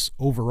OS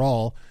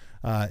overall.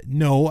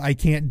 No, I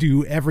can't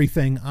do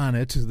everything on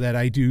it that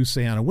I do,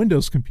 say, on a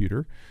Windows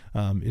computer.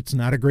 It's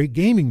not a great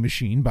gaming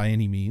machine by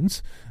any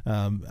means.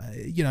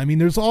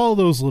 There's all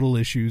those little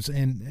issues,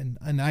 and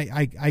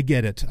I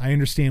get it. I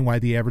understand why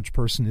the average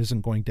person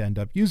isn't going to end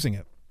up using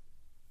it.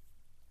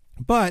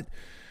 But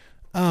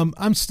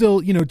I'm still,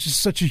 just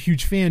such a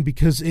huge fan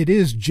because it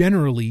is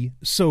generally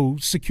so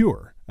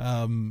secure,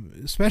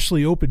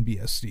 especially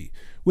OpenBSD,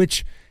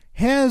 which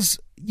has,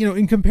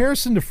 in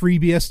comparison to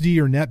FreeBSD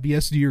or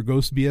NetBSD or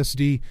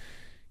GhostBSD,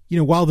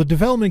 while the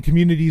development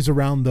communities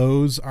around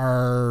those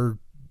are,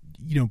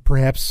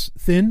 perhaps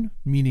thin,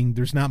 meaning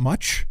there's not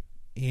much,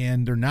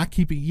 and they're not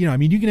keeping,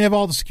 you can have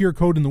all the secure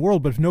code in the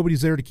world, but if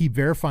nobody's there to keep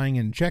verifying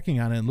and checking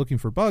on it and looking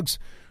for bugs,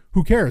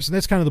 who cares? And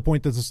that's kind of the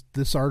point that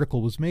this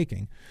article was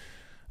making.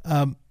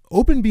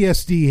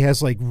 OpenBSD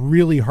has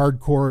really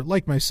hardcore,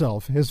 like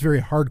myself, has very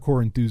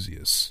hardcore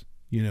enthusiasts,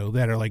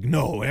 that are like,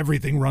 no,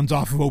 everything runs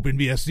off of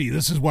OpenBSD.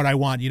 This is what I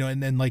want,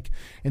 and then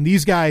and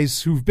these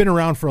guys who've been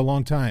around for a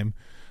long time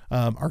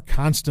are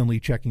constantly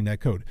checking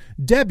that code.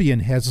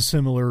 Debian has a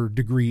similar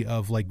degree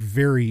of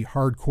very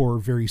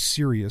hardcore, very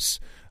serious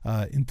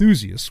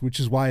enthusiasts, which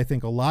is why I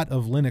think a lot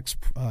of Linux,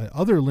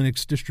 other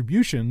Linux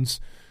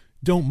distributions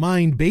don't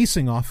mind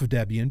basing off of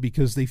Debian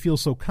because they feel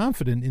so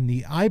confident in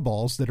the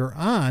eyeballs that are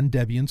on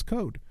Debian's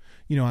code,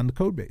 on the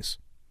code base.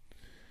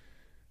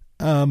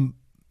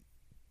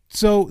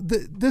 So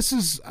this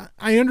is,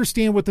 I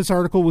understand what this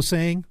article was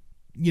saying,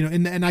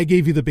 and I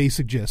gave you the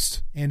basic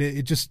gist, and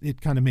it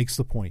kind of makes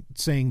the point,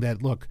 saying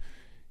that, look,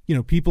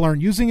 people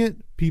aren't using it,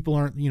 people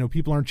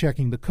aren't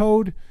checking the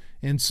code,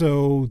 and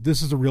so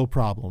this is a real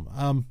problem.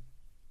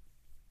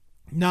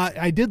 Now,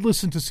 I did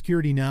listen to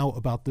Security Now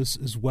about this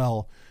as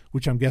well,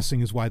 which I'm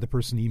guessing is why the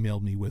person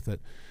emailed me with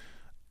it.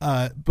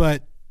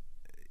 But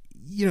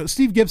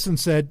Steve Gibson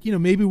said,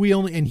 maybe we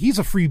only, and he's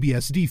a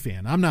FreeBSD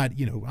fan. I'm not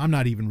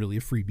even really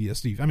a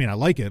FreeBSD. I mean, I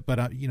like it, but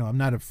I'm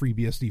not a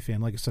FreeBSD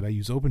fan. Like I said, I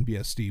use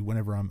OpenBSD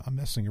whenever I'm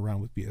messing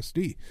around with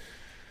BSD.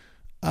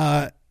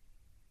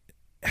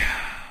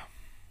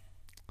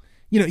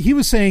 He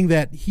was saying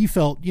that he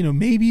felt,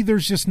 maybe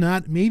there's just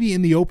not, maybe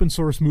in the open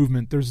source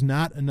movement, there's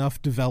not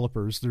enough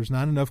developers, there's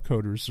not enough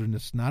coders,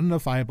 there's not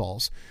enough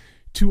eyeballs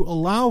to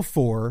allow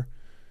for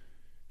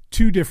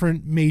two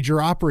different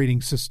major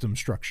operating system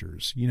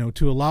structures,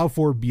 to allow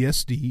for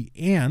BSD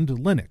and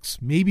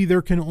Linux. Maybe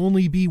there can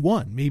only be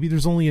one. Maybe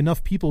there's only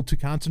enough people to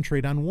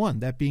concentrate on one,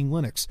 that being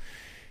Linux.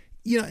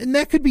 And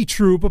that could be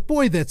true, but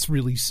boy, that's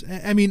really,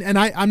 and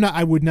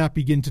I would not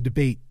begin to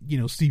debate,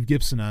 Steve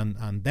Gibson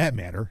on that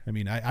matter. I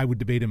mean, I would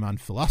debate him on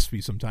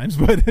philosophy sometimes,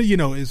 but,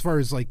 as far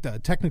as like the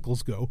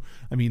technicals go,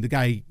 I mean, the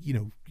guy,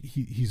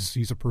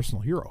 he's a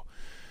personal hero.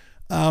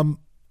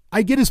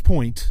 I get his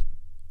point.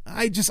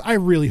 I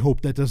really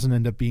hope that doesn't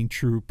end up being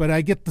true, but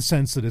I get the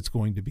sense that it's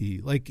going to be.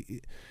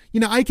 Like,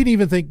 I can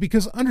even think,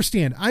 because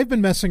understand, I've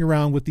been messing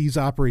around with these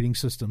operating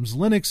systems,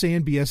 Linux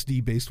and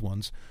BSD based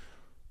ones,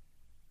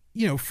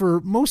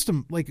 for most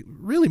of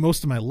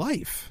my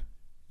life.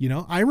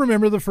 I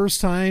remember the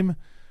first time,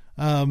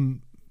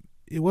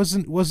 it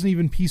wasn't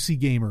even PC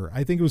Gamer.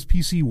 I think it was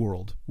PC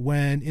World,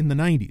 when in the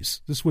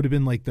 90s, this would have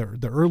been like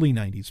the early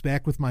 90s,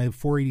 back with my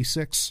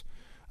 486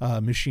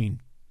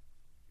 machine.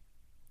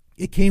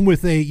 It came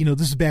with this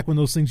is back when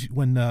those things,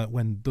 when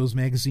those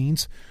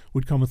magazines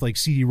would come with like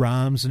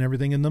CD-ROMs and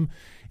everything in them.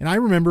 And I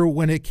remember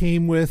when it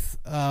came with,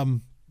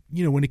 when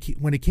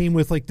it came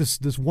with like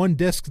this one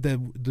disc, that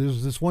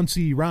there's this one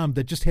CD-ROM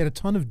that just had a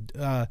ton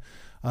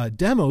of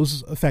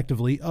demos,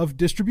 effectively, of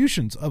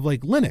distributions of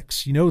like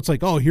Linux. It's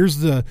like, oh,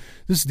 this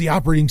is the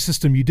operating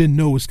system you didn't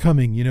know was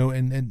coming.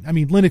 And I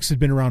mean, Linux had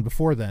been around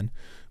before then,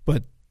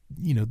 but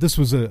this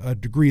was a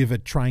degree of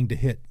it trying to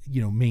hit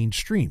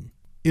mainstream.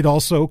 It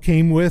also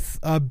came with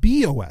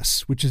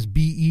BeOS, which is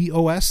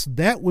BeOS.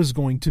 That was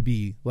going to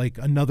be like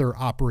another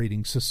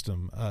operating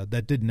system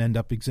that didn't end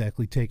up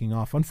exactly taking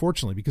off,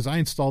 unfortunately, because I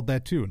installed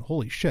that too, and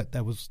holy shit,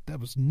 that was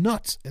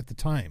nuts at the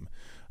time.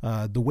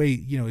 The way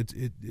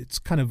it's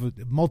kind of a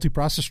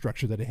multi-process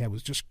structure that it had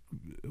was just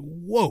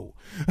whoa,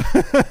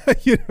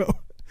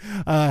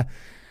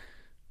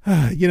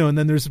 and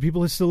then there's the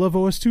people that still love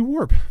OS2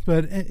 Warp.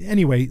 But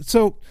anyway,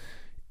 so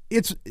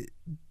it's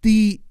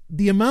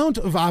the amount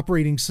of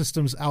operating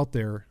systems out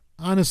there,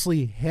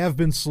 honestly, have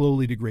been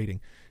slowly degrading.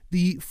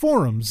 The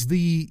forums,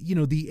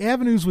 the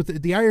avenues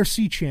with the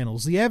IRC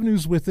channels, the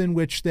avenues within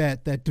which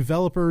that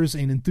developers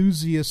and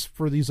enthusiasts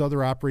for these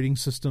other operating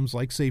systems,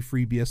 like say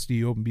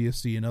FreeBSD,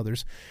 OpenBSD, and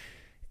others,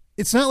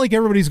 it's not like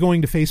everybody's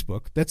going to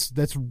Facebook.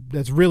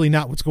 That's really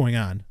not what's going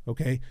on.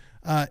 Okay,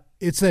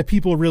 it's that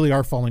people really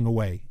are falling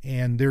away,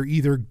 and they're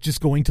either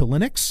just going to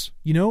Linux,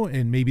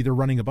 and maybe they're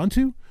running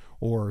Ubuntu.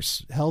 Or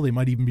hell, they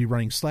might even be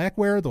running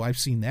Slackware, though I've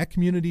seen that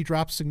community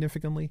drop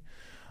significantly.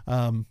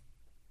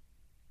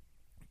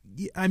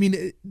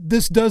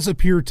 This does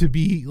appear to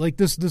be like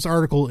this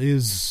article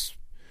is,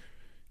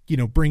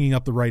 bringing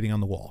up the writing on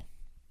the wall.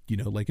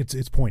 Like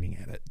it's pointing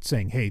at it,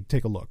 saying, hey,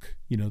 take a look.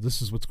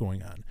 This is what's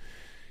going on.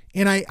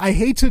 And I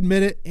hate to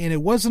admit it, and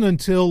it wasn't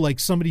until like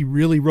somebody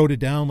really wrote it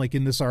down, like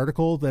in this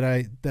article, that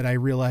I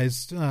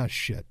realized,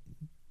 shit,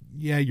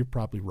 yeah, you're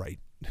probably right.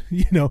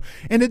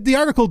 And the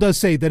article does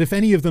say that if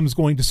any of them is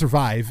going to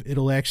survive,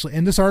 it'll actually,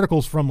 and this article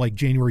is from like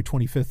January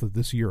 25th of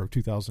this year of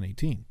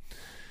 2018.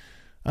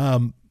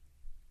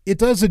 It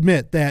does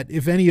admit that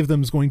if any of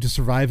them is going to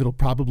survive, it'll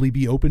probably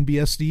be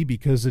OpenBSD,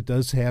 because it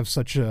does have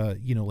such a,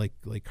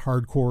 like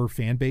hardcore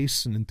fan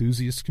base and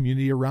enthusiast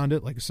community around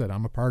it. Like I said,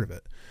 I'm a part of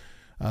it,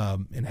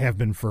 and have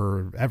been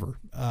forever.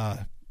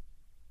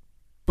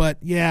 But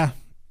yeah,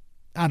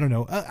 I don't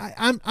know.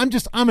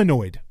 I'm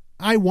annoyed.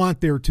 I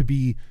want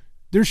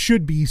there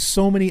should be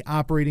so many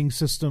operating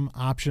system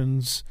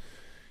options.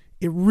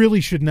 It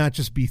really should not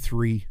just be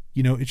three.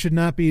 It should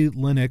not be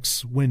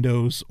Linux,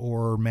 Windows,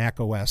 or Mac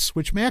OS,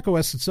 which Mac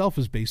OS itself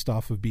is based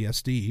off of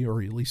BSD,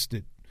 or at least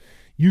it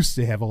used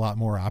to have a lot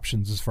more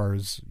options as far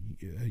as,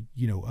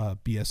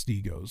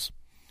 BSD goes.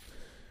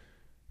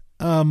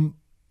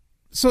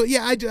 So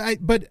yeah,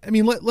 but I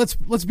mean,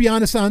 let's be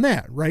honest on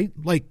that, right?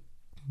 Like,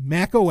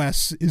 Mac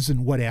OS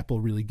isn't what Apple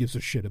really gives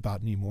a shit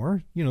about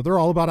anymore. They're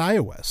all about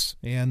iOS,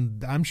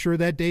 and I'm sure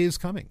that day is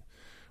coming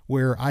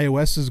where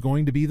iOS is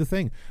going to be the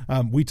thing.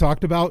 We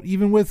talked about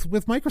even with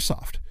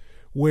Microsoft,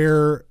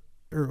 or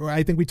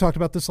I think we talked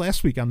about this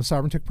last week on the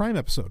Sovereign Tech Prime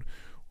episode,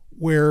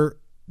 where,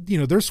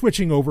 they're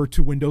switching over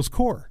to Windows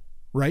Core,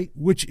 right?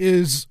 Which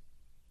is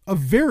a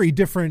very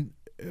different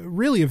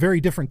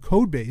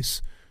code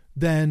base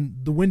than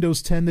the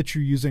Windows 10 that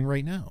you're using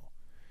right now.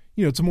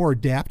 It's a more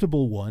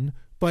adaptable one,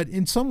 but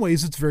in some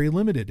ways it's very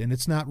limited, and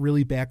it's not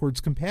really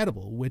backwards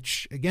compatible,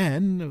 which,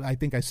 again, I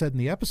think I said in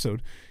the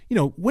episode,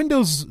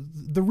 Windows,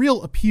 the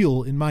real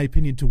appeal, in my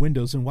opinion, to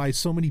Windows, and why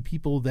so many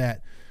people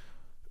that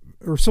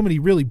or so many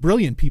really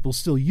brilliant people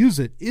still use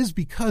it is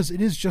because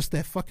it is just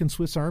that fucking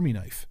Swiss Army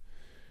knife.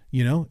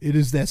 You know, it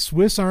is that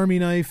Swiss Army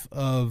knife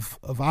of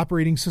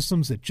operating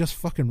systems that just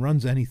fucking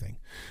runs anything.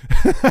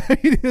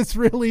 It's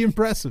really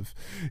impressive.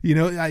 You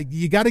know,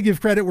 you got to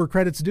give credit where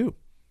credit's due.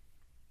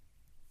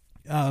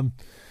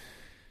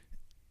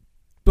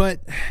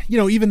 But, you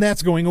know, even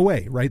that's going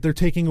away, right? They're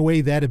taking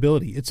away that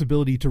ability, its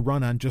ability to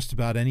run on just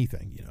about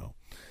anything, you know.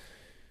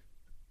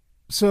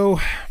 So,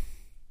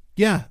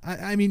 yeah,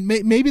 I mean,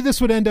 maybe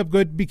this would end up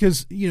good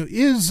because, you know,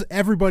 is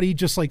everybody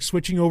just like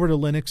switching over to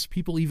Linux,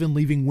 people even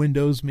leaving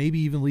Windows, maybe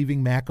even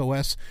leaving Mac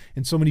OS,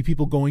 and so many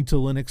people going to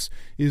Linux?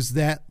 Is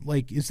that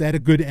a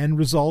good end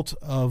result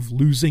of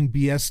losing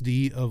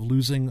BSD, of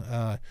losing,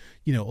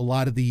 you know, a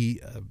lot of the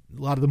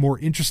more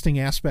interesting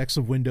aspects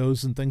of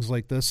Windows and things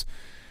like this?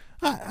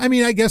 I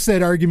mean, I guess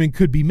that argument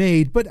could be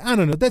made, but I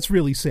don't know. That's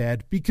really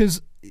sad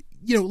because,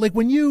 you know, like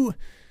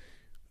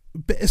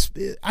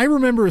I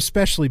remember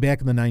especially back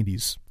in the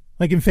 90s,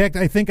 like, in fact,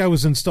 I think I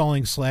was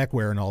installing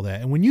Slackware and all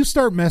that. And when you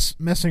start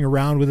messing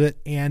around with it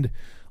and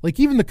like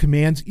even the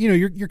commands, you know,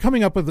 you're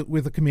coming up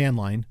with a command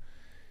line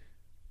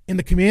and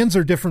the commands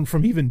are different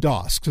from even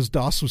DOS because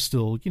DOS was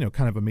still, you know,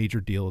 kind of a major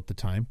deal at the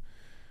time.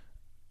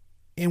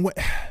 And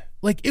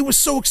it was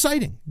so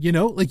exciting, you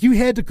know, like you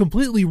had to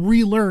completely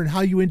relearn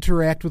how you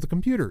interact with a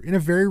computer in a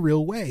very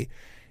real way.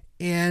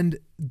 And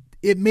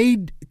it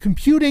made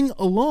computing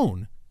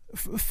alone.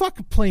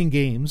 Fuck playing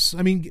games.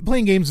 I mean,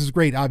 playing games is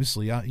great,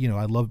 obviously. You know,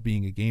 I love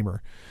being a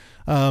gamer.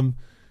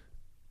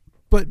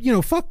 But, you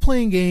know, fuck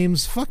playing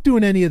games, fuck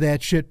doing any of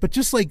that shit, but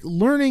just like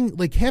learning,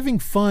 like having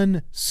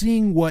fun,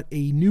 seeing what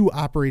a new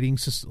operating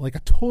system, like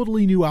a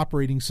totally new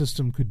operating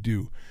system could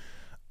do.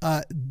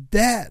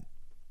 That,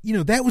 you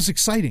know, that was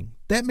exciting.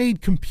 That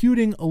made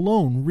computing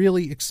alone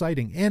really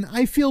exciting. And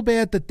I feel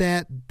bad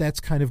that's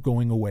kind of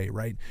going away,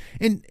 right?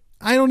 And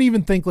I don't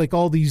even think like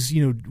all these,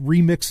 you know,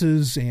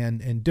 remixes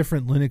and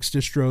different Linux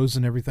distros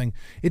and everything,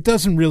 it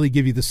doesn't really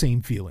give you the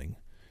same feeling.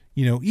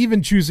 You know,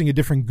 even choosing a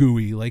different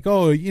GUI, like,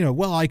 oh, you know,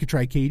 well, I could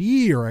try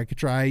KDE or I could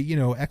try, you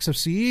know,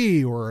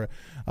 XFCE or,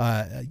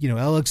 you know,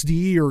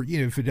 LXD or,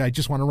 you know, if I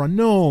just want to run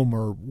GNOME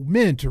or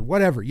Mint or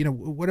whatever, you know,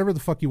 whatever the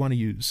fuck you want to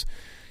use.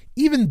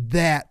 Even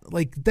that,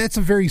 like, that's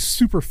a very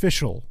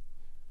superficial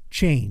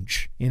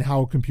change in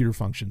how a computer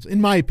functions, in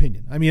my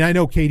opinion. I mean, I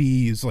know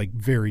KDE is like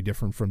very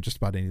different from just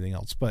about anything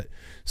else, but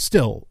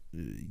still,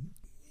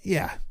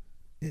 yeah.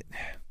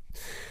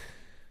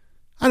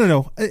 I don't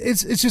know.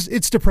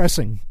 It's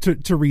depressing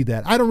to read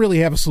that. I don't really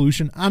have a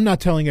solution. I'm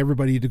not telling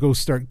everybody to go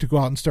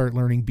out and start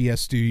learning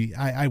BSD.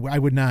 I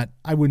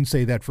wouldn't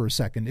say that for a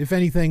second. If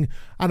anything,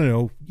 I don't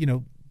know, you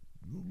know,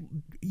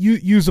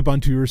 use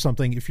Ubuntu or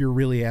something if you're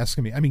really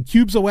asking me. I mean,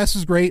 Qubes OS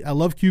is great. I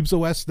love Qubes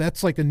OS.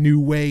 That's like a new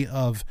way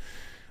of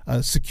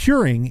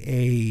securing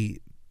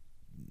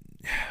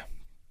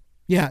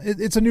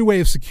it's a new way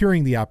of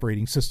securing the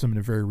operating system in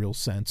a very real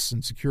sense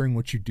and securing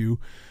what you do.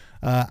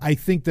 I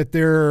think that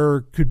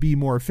there could be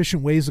more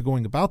efficient ways of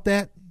going about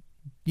that,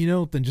 you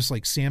know, than just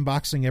like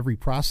sandboxing every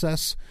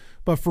process.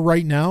 But for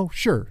right now,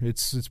 sure,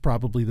 it's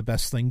probably the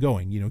best thing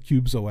going. You know,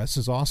 Qubes OS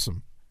is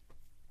awesome.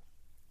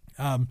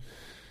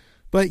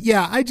 But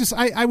yeah,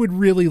 I would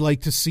really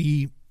like to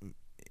see.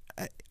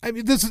 I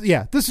mean, this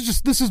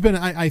has been,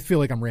 I feel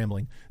like I'm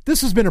rambling.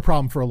 This has been a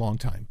problem for a long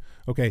time.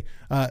 Okay.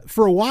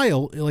 For a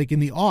while, like in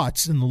the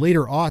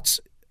later aughts,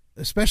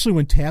 especially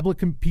when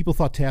people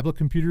thought tablet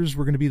computers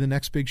were going to be the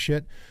next big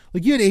shit.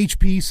 Like you had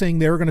HP saying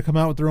they were going to come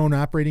out with their own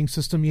operating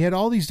system. You had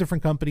all these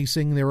different companies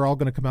saying they were all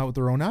going to come out with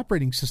their own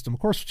operating system. Of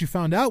course, what you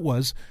found out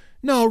was,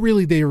 no,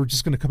 really, they were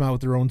just going to come out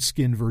with their own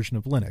skin version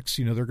of Linux.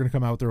 You know, they're going to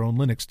come out with their own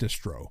Linux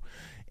distro.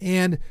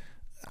 And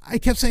I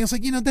kept saying, it's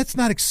like, you know, that's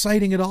not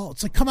exciting at all.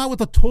 It's like, come out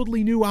with a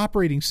totally new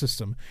operating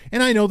system.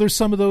 And I know there's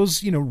some of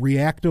those, you know,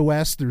 React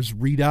OS, there's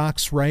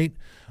Redux, right?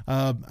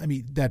 I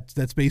mean,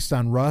 that's based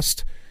on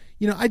Rust.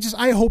 You know,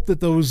 I hope that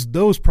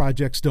those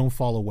projects don't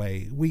fall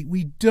away.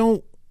 We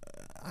don't,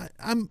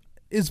 I'm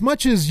as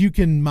much as you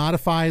can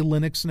modify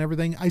Linux and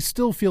everything, I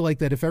still feel like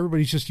that if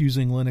everybody's just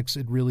using Linux,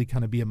 it'd really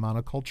kind of be a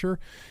monoculture.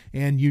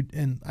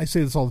 And I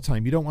say this all the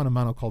time, you don't want a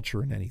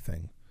monoculture in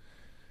anything.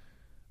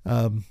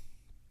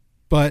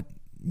 But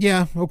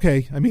yeah,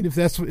 okay. I mean, if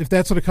that's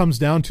what it comes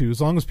down to,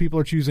 as long as people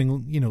are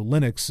choosing, you know,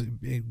 Linux,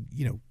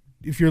 you know,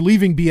 if you're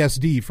leaving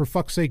BSD, for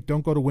fuck's sake,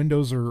 don't go to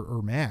Windows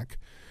or Mac.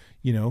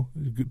 You know,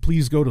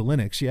 please go to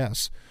Linux.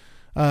 Yes.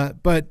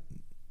 But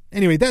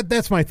anyway,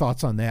 that's my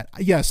thoughts on that.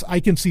 Yes, I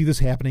can see this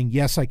happening.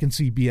 Yes, I can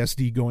see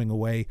BSD going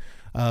away.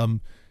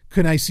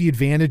 Can I see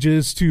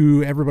advantages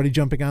to everybody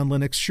jumping on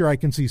Linux? Sure, I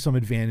can see some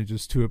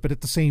advantages to it, but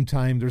at the same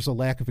time, there's a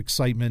lack of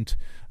excitement,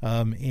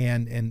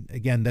 and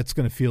again, that's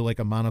going to feel like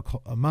a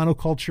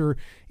monoculture.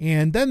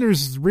 And then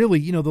there's really,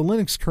 you know, the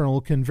Linux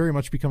kernel can very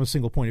much become a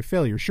single point of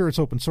failure. Sure, it's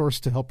open source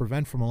to help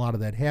prevent from a lot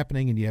of that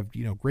happening, and you have,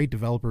 you know, great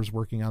developers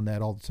working on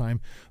that all the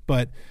time,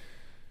 but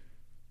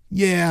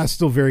yeah,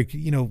 still very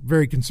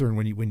concerned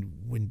when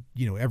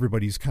you know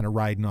everybody's kind of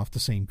riding off the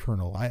same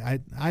kernel.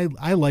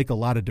 I like a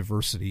lot of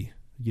diversity.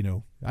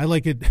 I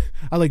like it.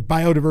 I like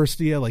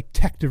biodiversity. I like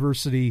tech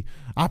diversity,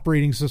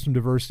 operating system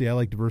diversity. I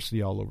like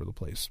diversity all over the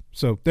place.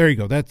 So there you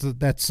go.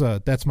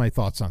 That's my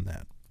thoughts on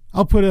that.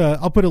 I'll put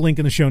a link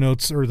in the show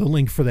notes, or the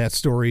link for that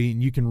story,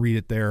 and you can read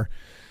it there.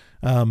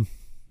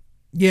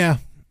 Yeah.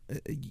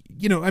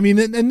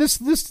 And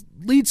this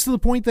leads to the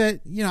point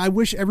that, I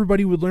wish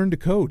everybody would learn to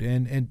code,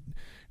 and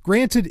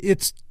granted,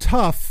 it's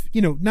tough,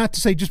 not to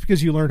say just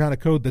because you learned how to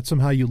code that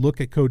somehow you look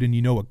at code and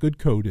you know what good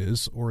code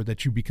is, or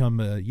that you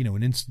become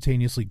an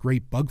instantaneously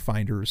great bug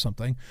finder or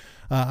something.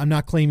 I'm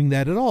not claiming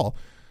that at all,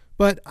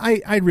 but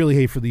I'd really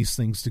hate for these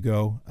things to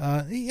go.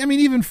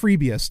 Even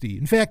FreeBSD.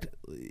 In fact,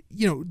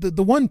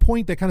 the one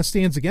point that kind of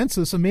stands against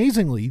this,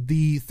 amazingly,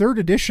 the third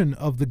edition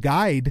of the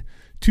guide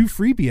to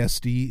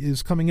FreeBSD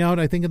is coming out,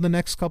 I think, in the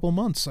next couple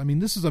months.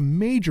 This is a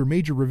major,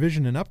 major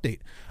revision and update.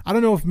 I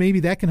don't know if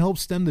maybe that can help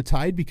stem the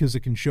tide, because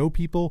it can show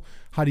people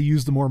how to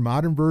use the more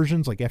modern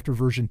versions, like after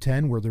version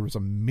 10, where there was a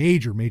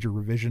major, major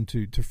revision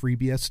to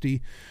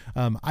FreeBSD.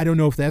 I don't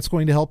know if that's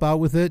going to help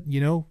out with it.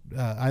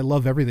 I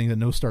love everything that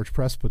No Starch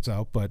Press puts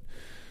out, but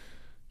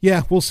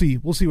yeah, we'll see.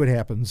 We'll see what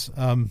happens.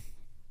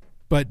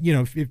 But,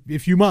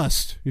 if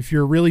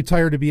you're really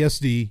tired of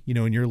BSD,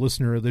 and you're a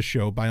listener of this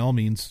show, by all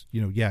means,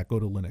 go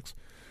to Linux.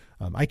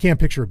 I can't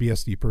picture a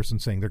BSD person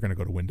saying they're going to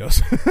go to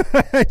Windows.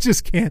 I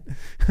just can't.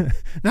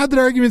 Not that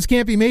arguments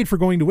can't be made for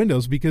going to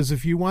Windows, because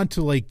if you want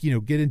to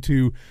get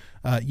into,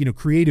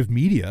 creative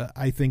media,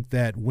 I think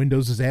that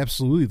Windows is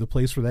absolutely the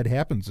place where that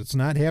happens. It's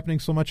not happening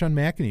so much on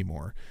Mac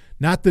anymore.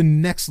 Not the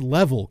next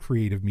level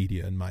creative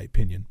media, in my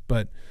opinion.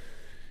 But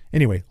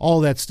anyway,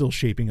 all that's still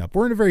shaping up.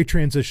 We're in a very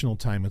transitional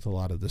time with a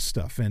lot of this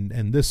stuff.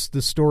 And this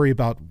story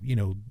about,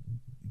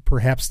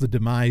 perhaps the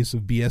demise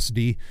of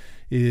BSD,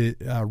 it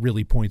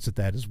really points at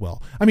that as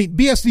well.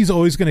 BSD is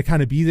always going to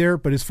kind of be there,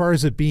 but as far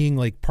as it being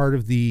like part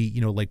of the,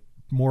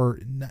 more,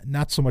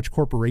 not so much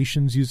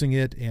corporations using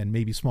it and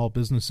maybe small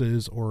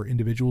businesses or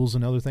individuals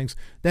and other things,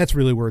 that's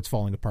really where it's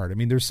falling apart.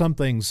 There's some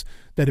things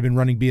that have been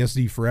running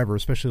BSD forever,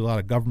 especially a lot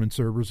of government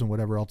servers and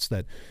whatever else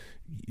that,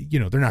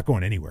 they're not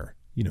going anywhere.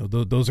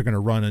 Those are going to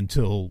run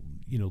until,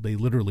 they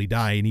literally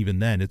die. And even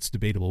then it's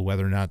debatable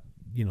whether or not,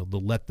 they'll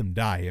let them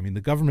die.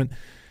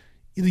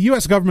 The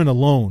U.S. government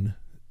alone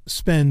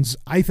spends,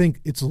 I think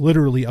it's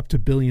literally up to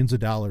billions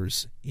of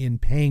dollars in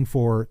paying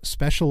for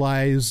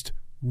specialized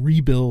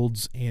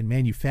rebuilds and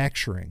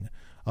manufacturing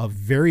of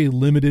very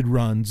limited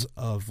runs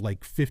of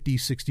like 50,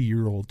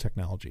 60-year-old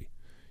technology,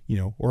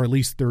 or at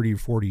least 30 or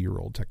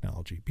 40-year-old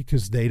technology,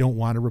 because they don't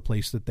want to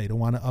replace it. They don't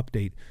want to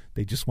update.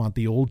 They just want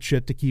the old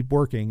shit to keep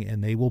working,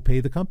 and they will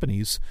pay the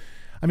companies.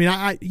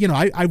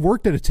 I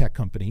worked at a tech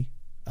company,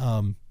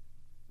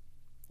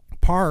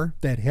 PAR,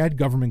 that had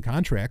government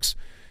contracts,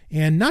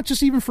 and not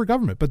just even for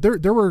government, but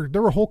there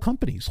were whole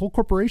companies, whole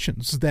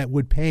corporations that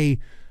would pay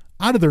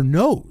out of their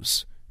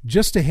nose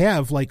just to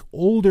have like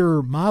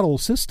older model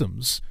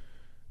systems,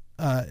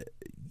 to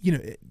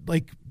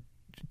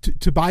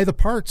buy the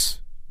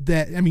parts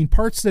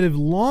parts that have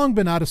long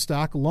been out of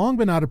stock, long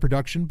been out of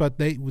production, but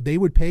they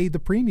would pay the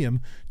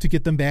premium to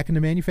get them back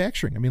into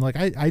manufacturing.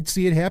 I'd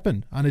see it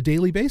happen on a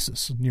daily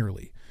basis,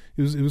 nearly.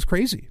 It was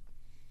crazy.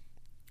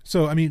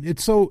 So,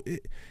 it's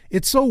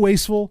so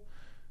wasteful.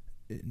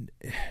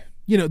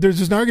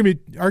 There's an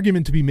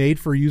argument to be made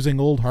for using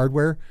old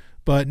hardware,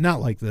 but not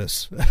like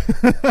this.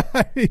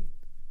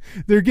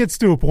 There gets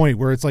to a point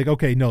where it's like,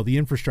 okay, no, the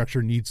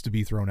infrastructure needs to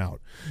be thrown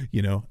out,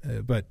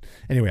 but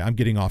anyway, I'm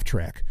getting off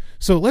track.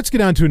 So let's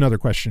get on to another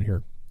question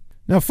here.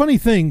 Now, funny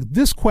thing,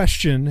 this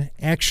question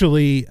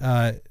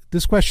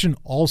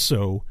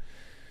also,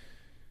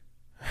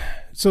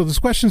 so this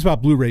question is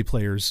about Blu-ray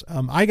players.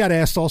 I got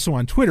asked also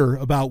on Twitter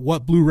about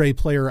what Blu-ray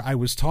player I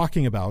was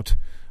talking about,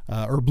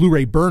 or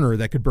Blu-ray burner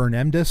that could burn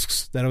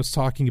M-discs, that I was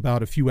talking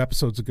about a few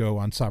episodes ago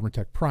on Sovereign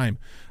Tech Prime.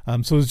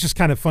 So it was just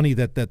kind of funny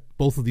that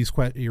both of these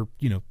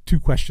two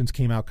questions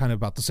came out kind of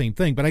about the same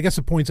thing. But I guess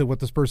it points at what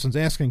this person's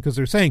asking, because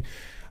they're saying,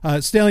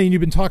 Stallion,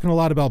 you've been talking a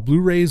lot about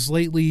Blu-rays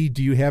lately.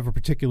 Do you have a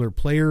particular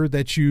player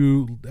that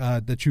you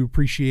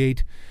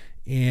appreciate?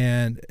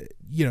 And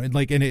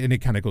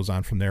it kind of goes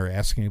on from there,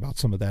 asking about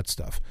some of that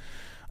stuff.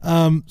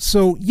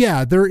 So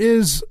yeah, there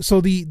is. So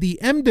the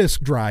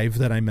M-disc drive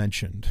that I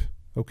mentioned.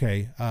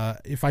 Okay,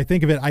 if I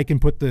think of it, I can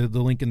put the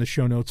link in the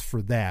show notes for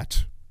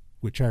that,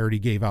 which I already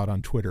gave out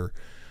on Twitter.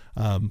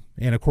 And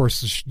of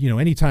course,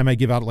 anytime I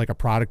give out like a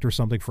product or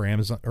something for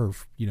Amazon, or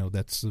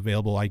that's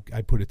available, I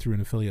put it through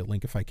an affiliate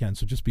link if I can.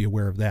 So just be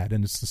aware of that.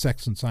 And it's the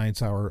Sex and Science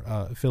Hour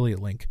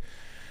affiliate link.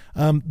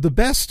 The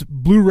best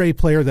Blu-ray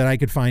player that I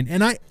could find,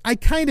 and I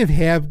kind of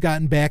have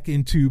gotten back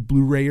into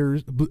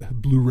Blu-rayers.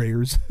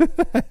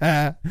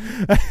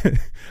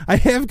 I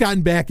have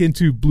gotten back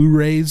into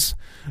Blu-rays,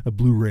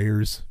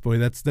 Blu-rayers. Boy,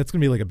 that's going to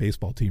be like a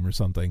baseball team or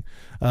something,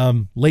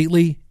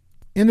 lately.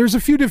 And there's a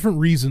few different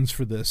reasons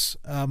for this.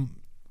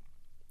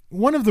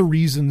 One of the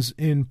reasons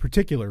in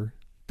particular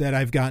that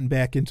I've gotten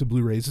back into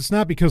Blu-rays, it's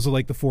not because of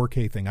like the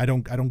 4K thing. I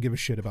don't give a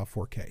shit about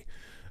 4K.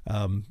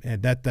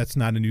 And that's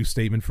not a new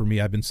statement for me.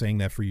 I've been saying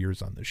that for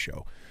years on this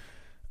show.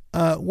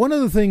 One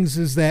of the things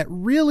is that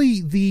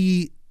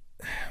really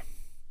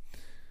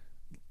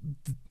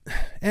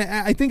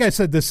I think I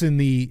said this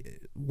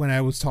when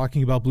I was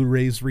talking about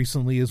Blu-rays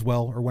recently as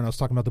well, or when I was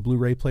talking about the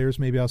Blu-ray players,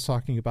 maybe I was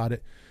talking about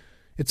it.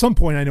 At some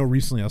point, I know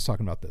recently I was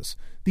talking about this.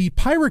 The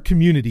pirate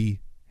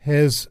community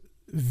has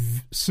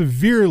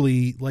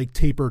severely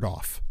tapered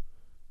off.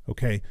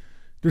 Okay.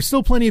 There's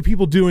still plenty of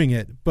people doing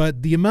it,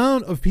 but the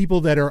amount of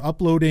people that are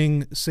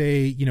uploading,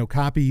 say,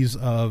 copies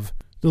of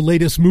the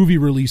latest movie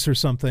release or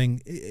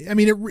something, I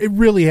mean, it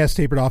really has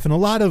tapered off. And a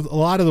lot of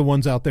the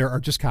ones out there are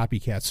just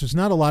copycats. There's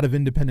not a lot of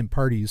independent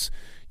parties,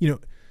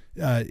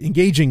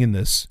 engaging in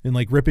this, in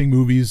ripping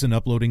movies and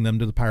uploading them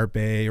to the Pirate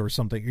Bay or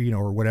something,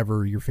 or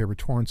whatever your favorite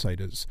torrent site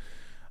is.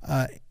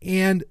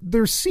 And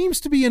there seems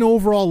to be an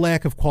overall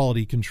lack of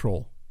quality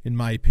control, in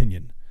my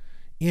opinion.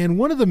 And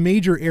one of the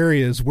major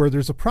areas where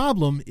there's a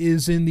problem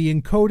is in the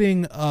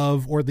encoding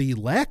of, or the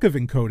lack of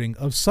encoding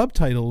of,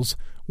 subtitles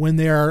when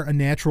they are a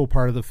natural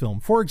part of the film.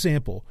 For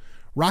example,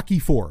 Rocky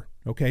IV,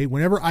 okay?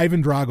 Whenever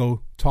Ivan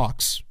Drago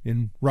talks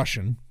in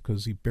Russian,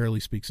 because he barely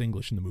speaks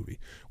English in the movie,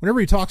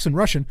 whenever he talks in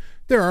Russian,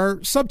 there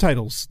are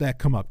subtitles that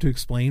come up to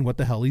explain what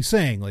the hell he's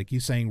saying. Like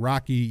he's saying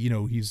Rocky,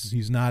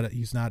 he's not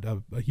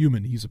a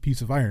human, he's a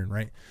piece of iron,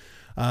 right?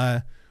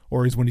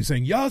 Or when he's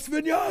saying Yas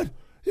Vineyard,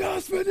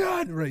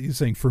 right? He's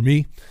saying for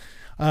me.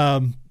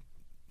 Now,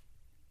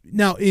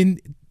 in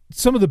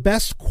some of the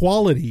best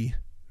quality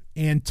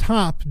and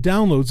top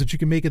downloads that you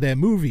can make of that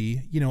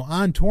movie,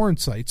 on torrent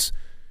sites,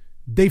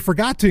 they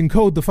forgot to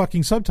encode the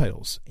fucking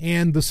subtitles,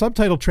 and the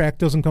subtitle track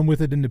doesn't come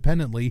with it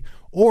independently,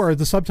 or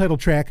the subtitle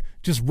track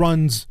just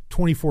runs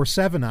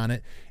 24/7 on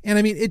it. And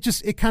I mean,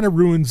 it kind of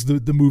ruins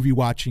the movie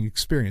watching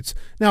experience.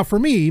 Now, for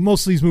me,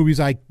 most of these movies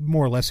I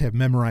more or less have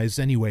memorized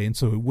anyway, and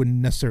so it wouldn't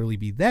necessarily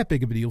be that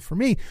big of a deal for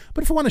me.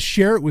 But if I want to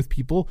share it with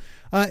people,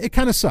 it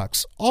kind of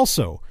sucks.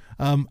 Also,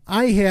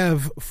 I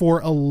have for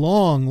a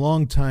long,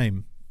 long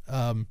time,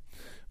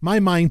 my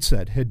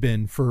mindset had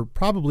been for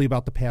probably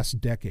about the past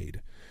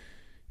decade,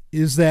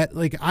 is that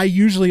I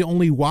usually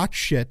only watch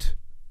shit.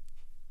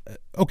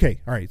 Okay.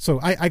 All right. So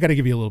I got to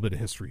give you a little bit of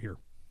history here.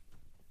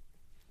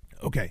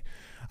 Okay.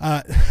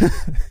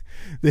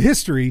 The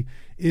history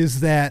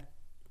is that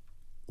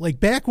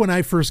back when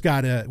I first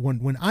got when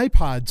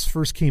iPods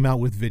first came out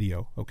with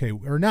video, okay,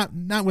 or not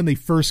when they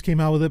first came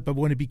out with it, but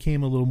when it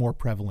became a little more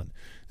prevalent.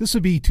 This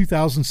would be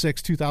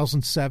 2006,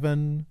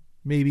 2007,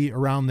 maybe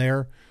around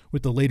there,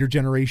 with the later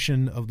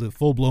generation of the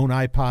full-blown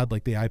iPod,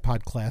 like the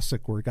iPod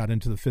Classic, where it got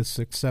into the 5th,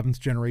 6th, 7th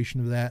generation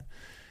of that.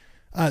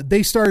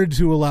 They started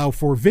to allow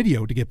for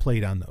video to get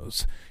played on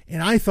those.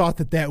 And I thought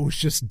that was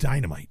just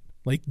dynamite.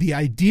 The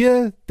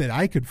idea that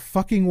I could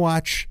fucking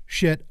watch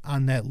shit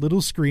on that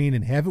little screen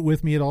and have it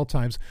with me at all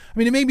times. I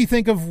mean, it made me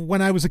think of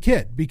when I was a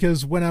kid,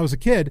 because when I was a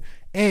kid,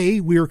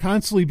 we were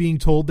constantly being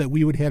told that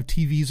we would have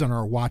TVs on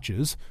our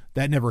watches.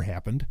 That never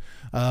happened.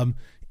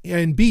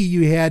 And B,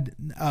 you had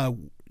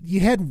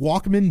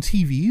Walkman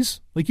TVs,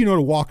 what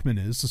a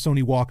Walkman is, the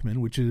Sony Walkman,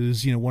 which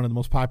is, one of the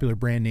most popular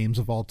brand names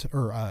of all,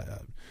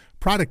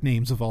 product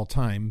names of all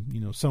time.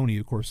 Sony,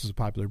 of course, is a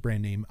popular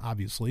brand name,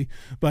 obviously,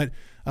 but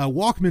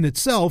Walkman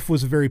itself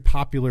was a very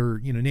popular,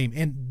 name.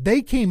 And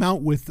they came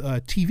out with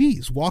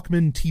TVs,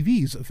 Walkman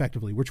TVs,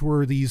 effectively, which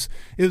were it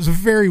was a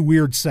very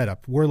weird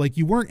setup where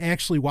you weren't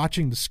actually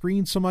watching the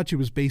screen so much. It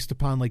was based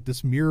upon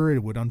this mirror.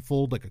 It would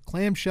unfold like a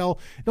clamshell.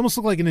 It almost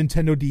looked like a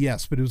Nintendo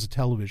DS, but it was a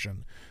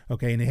television.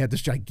 Okay. And it had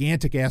this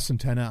gigantic ass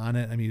antenna on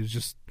it. I mean,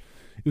 it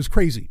was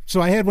crazy.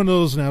 So I had one of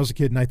those when I was a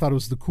kid, and I thought it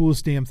was the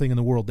coolest damn thing in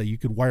the world that you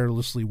could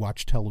wirelessly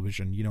watch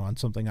television, on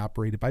something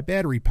operated by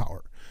battery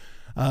power.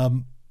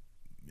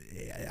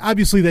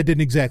 Obviously, that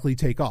didn't exactly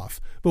take off.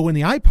 But when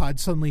the iPod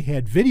suddenly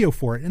had video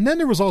for it, and then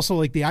there was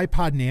also the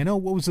iPod Nano,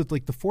 what was it, the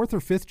 4th or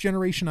 5th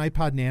generation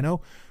iPod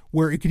Nano,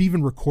 where it could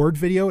even record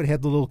video. It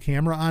had the little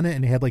camera on it,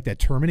 and it had that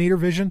Terminator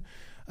vision.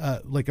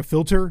 A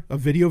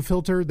video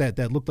filter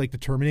that looked like the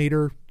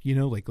Terminator,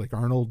 like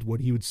Arnold, what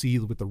he would see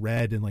with the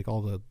red and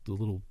all the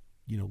little,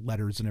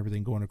 letters and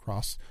everything going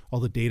across,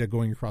 all the data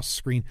going across the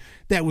screen.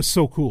 That was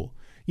so cool,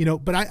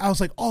 but I was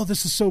like, oh,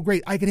 this is so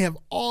great. I could have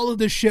all of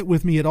this shit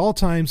with me at all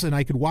times, and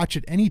I could watch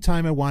it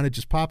anytime I wanted,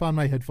 just pop on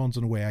my headphones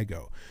and away I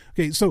go.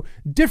 Okay. So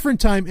different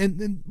time.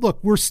 And look,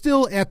 we're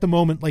still at the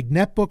moment,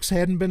 netbooks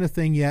hadn't been a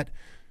thing yet.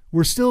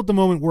 We're still at the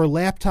moment where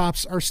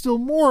laptops are still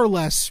more or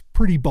less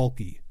pretty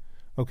bulky.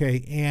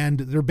 Okay. And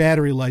their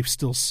battery life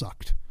still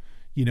sucked.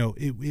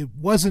 It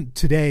wasn't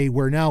today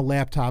where now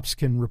laptops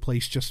can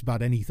replace just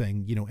about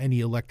anything, any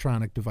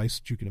electronic device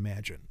that you can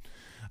imagine.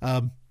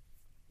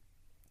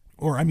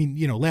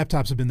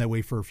 Laptops have been that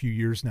way for a few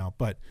years now,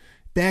 but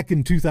back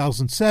in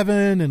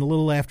 2007 and a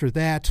little after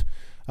that,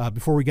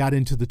 before we got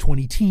into the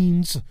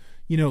 2010s,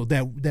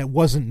 that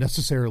wasn't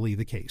necessarily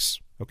the case.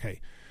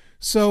 Okay.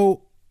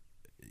 So,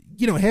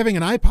 having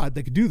an iPod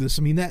that could do this,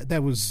 I mean,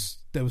 that was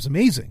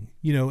amazing,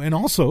 and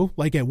also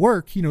at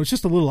work, it's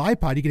just a little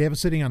iPod. You could have it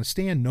sitting on a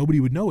stand. Nobody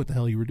would know what the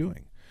hell you were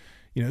doing.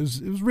 It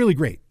was really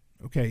great.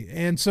 Okay.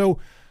 And so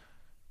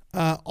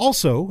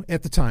Also,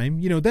 at the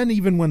time, then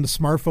even when the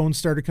smartphones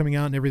started coming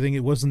out and everything,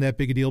 it wasn't that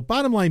big a deal.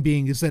 Bottom line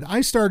being is that I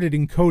started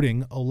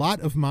encoding a lot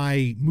of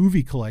my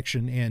movie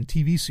collection and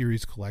TV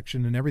series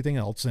collection and everything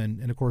else.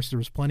 And of course, there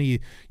was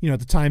plenty, at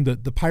the time,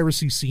 the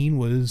piracy scene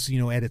was,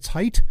 at its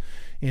height.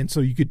 And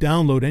so you could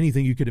download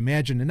anything you could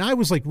imagine. And I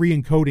was like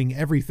re-encoding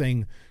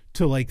everything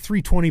to like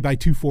 320 by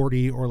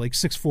 240 or like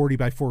 640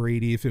 by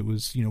 480 if it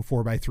was,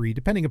 4 by 3,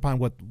 depending upon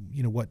what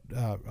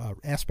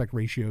aspect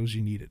ratios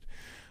you needed.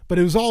 But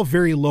it was all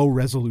very low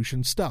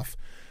resolution stuff.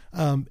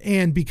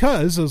 And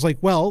because I was like,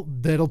 well,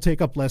 that'll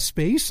take up less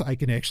space. I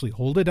can actually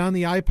hold it on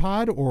the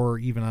iPod or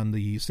even on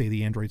the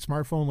Android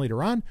smartphone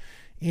later on.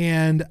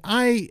 And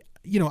I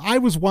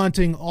was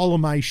wanting all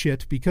of my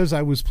shit because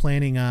I was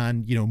planning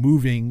on,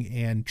 moving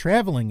and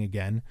traveling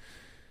again.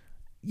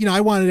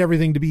 I wanted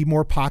everything to be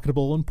more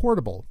pocketable and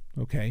portable.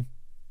 Okay.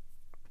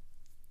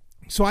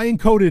 So I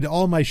encoded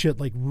all my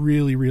shit like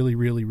really, really,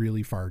 really,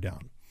 really far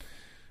down.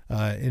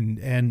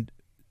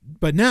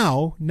 But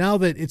now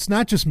that it's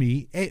not just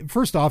me,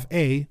 first off,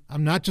 I'm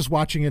not just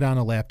watching it on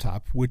a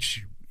laptop,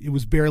 which it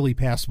was barely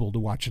passable to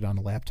watch it on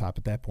a laptop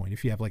at that point.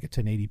 If you have like a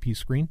 1080p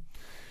screen,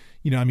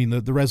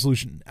 the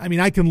resolution,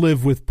 I can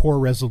live with poor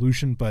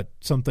resolution, but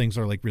some things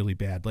are like really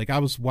bad. Like I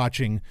was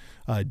watching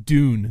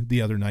Dune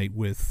the other night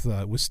with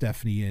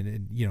Stephanie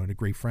and a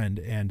great friend.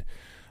 And,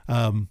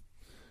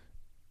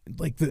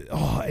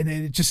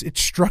 it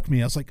struck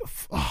me. I was like,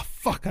 oh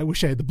fuck, I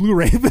wish I had the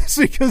Blu-ray of this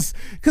because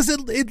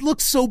it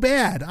looks so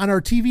bad on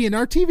our TV, and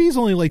our TV is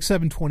only like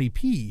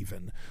 720p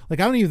even. Like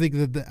I don't even think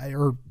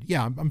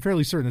I'm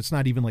fairly certain it's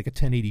not even like a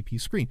 1080p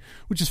screen,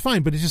 which is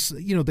fine, but it's just,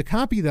 the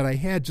copy that I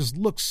had just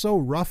looks so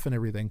rough and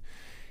everything.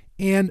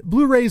 And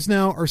Blu-rays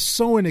now are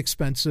so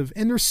inexpensive,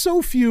 and there's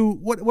so few.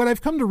 What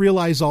I've come to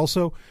realize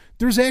also,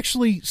 there's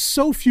actually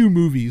so few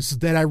movies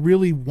that I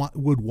really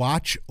would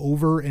watch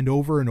over and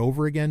over and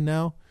over again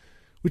now,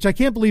 which I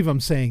can't believe I'm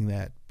saying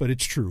that, but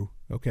it's true.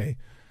 Okay.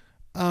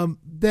 A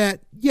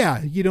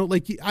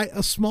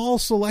small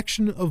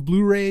selection of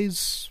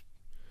Blu-rays,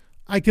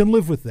 I can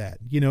live with that,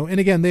 and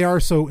again, they are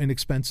so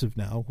inexpensive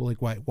now.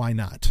 Like, why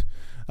not?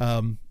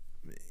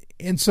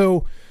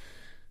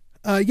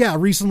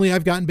 Recently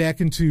I've gotten back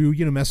into,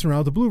 messing around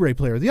with the Blu-ray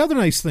player. The other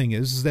nice thing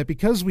is that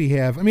because we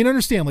have,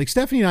 understand, like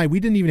Stephanie and I, we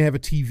didn't even have a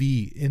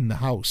TV in the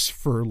house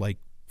for like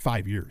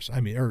 5 years.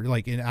 And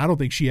I don't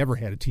think she ever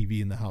had a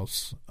TV in the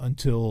house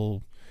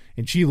until,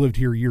 and she lived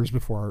here years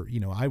before,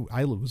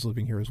 I was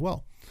living here as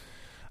well.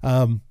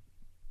 A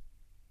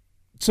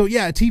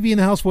TV in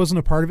the house wasn't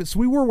a part of it. So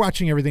we were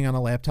watching everything on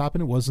a laptop,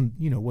 and it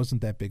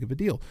wasn't that big of a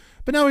deal.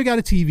 But now we got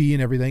a TV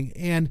and everything.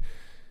 And,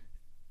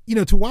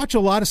 to watch a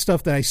lot of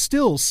stuff that I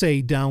still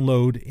say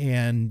download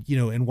and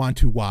want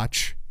to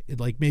watch,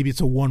 like maybe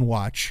it's a one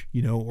watch,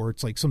 or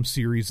it's like some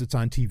series that's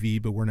on TV,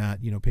 but we're not,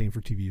 paying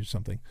for TV or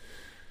something.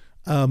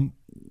 How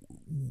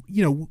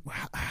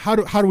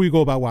do we go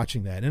about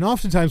watching that? And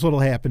oftentimes what'll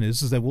happen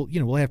is that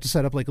we'll have to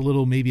set up like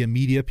maybe a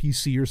media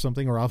PC or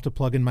something, or I'll have to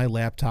plug in my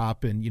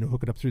laptop and,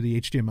 hook it up through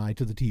the HDMI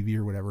to the TV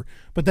or whatever.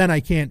 But then I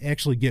can't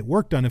actually get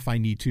work done if I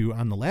need to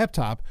on the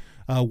laptop,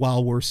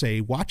 while we're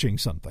say watching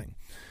something.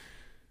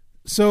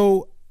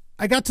 So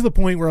I got to the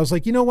point where I was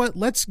like, you know what,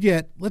 let's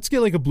get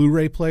like a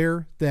Blu-ray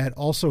player that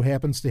also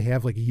happens to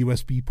have like a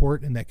USB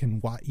port, and that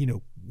can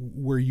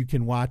where you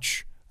can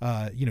watch,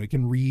 you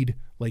can read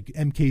like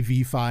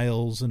MKV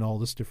files and all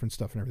this different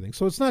stuff and everything.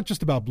 So it's not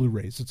just about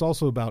Blu-rays. It's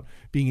also about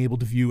being able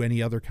to view any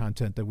other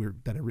content that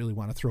I really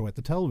want to throw at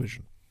the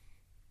television.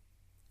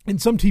 And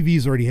some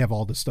TVs already have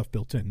all this stuff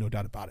built in, no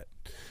doubt about it.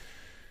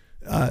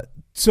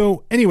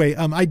 So anyway,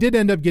 I did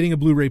end up getting a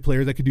Blu-ray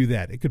player that could do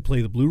that. It could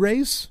play the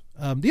Blu-rays.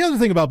 The other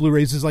thing about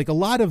Blu-rays is like a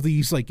lot of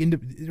these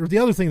the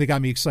other thing that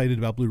got me excited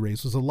about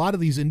Blu-rays was a lot of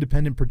these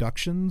independent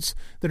productions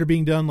that are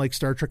being done, like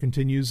Star Trek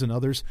Continues and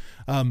others.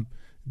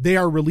 They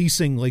are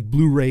releasing like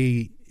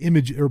Blu-ray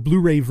image or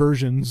Blu-ray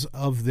versions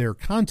of their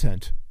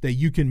content that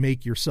you can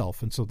make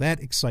yourself. And so that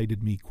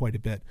excited me quite a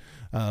bit.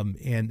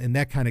 And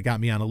that kind of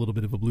got me on a little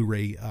bit of a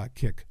Blu-ray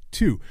kick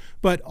too.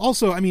 But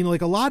also,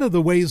 like a lot of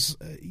the ways,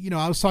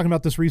 I was talking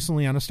about this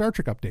recently on a Star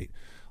Trek update,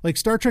 like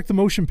Star Trek, the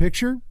motion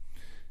picture.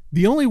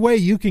 The only way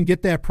you can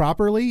get that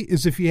properly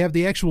is if you have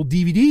the actual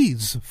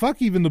DVDs.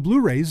 Fuck even the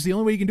Blu-rays. The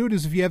only way you can do it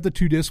is if you have the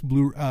 2-disc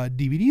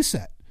DVD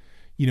set,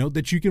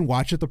 that you can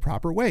watch it the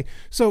proper way.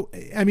 So,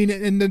 and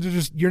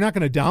then you're not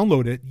going to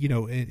download it,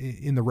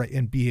 in the right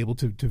and be able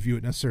to view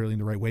it necessarily in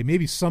the right way.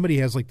 Maybe somebody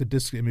has like the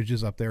disc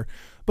images up there,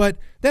 but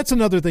that's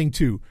another thing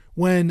too.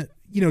 When,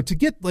 to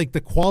get like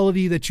the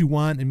quality that you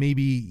want, and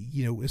maybe,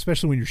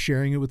 especially when you're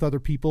sharing it with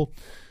other people,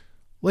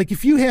 like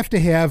if you have to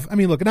have,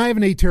 and I have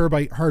an 8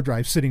 terabyte hard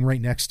drive sitting right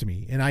next to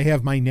me, and I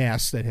have my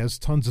NAS that has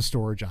tons of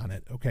storage on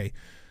it. Okay.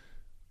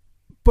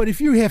 But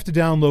if you have to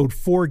download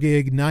 4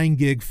 gig, 9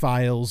 gig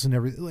files and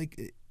everything,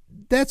 like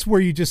that's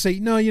where you just say,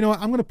 no, I'm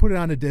going to put it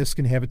on a disk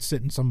and have it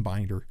sit in some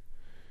binder,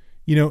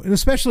 and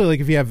especially like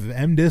if you have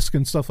M disk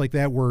and stuff like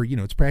that, where,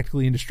 it's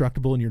practically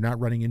indestructible and you're not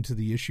running into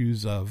the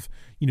issues of,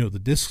 the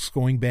disks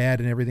going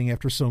bad and everything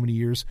after so many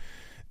years.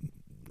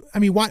 I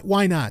mean,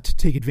 why not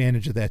take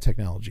advantage of that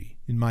technology?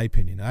 In my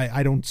opinion,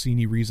 I don't see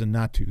any reason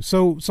not to.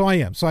 So I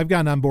am. So I've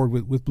gotten on board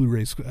with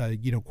Blu-rays,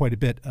 quite a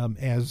bit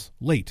as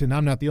late, and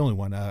I'm not the only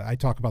one. I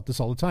talk about this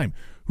all the time.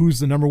 Who's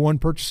the number one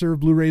purchaser of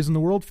Blu-rays in the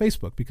world?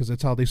 Facebook, because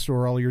that's how they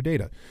store all your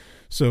data.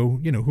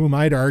 So, who am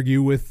I to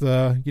argue with,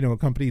 a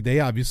company? They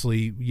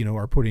obviously,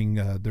 are putting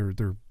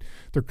their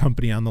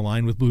company on the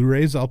line with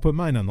Blu-rays. I'll put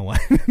mine on the line.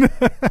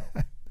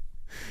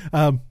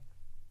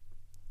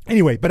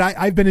 Anyway, but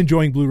I've been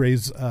enjoying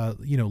Blu-rays,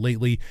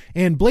 lately.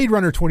 And Blade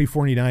Runner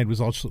 2049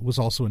 was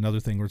also another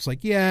thing where it's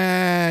like,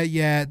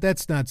 yeah,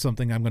 that's not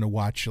something I'm going to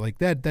watch. Like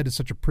that is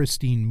such a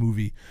pristine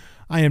movie.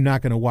 I am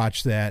not going to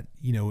watch that,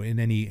 in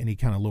any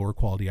kind of lower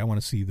quality. I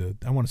want to see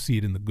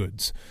it in the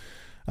goods.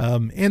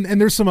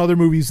 And there's some other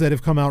movies that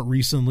have come out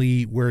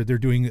recently where they're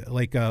doing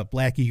like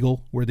Black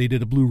Eagle, where they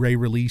did a Blu-ray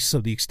release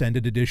of the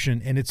extended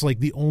edition, and it's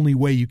like the only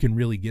way you can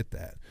really get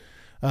that.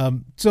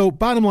 So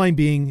bottom line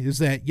being is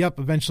that,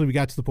 eventually we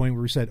got to the point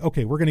where we said,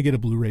 okay, we're going to get a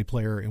Blu-ray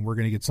player, and we're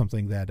going to get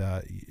something that,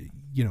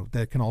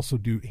 that can also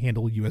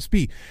handle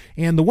USB.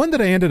 And the one that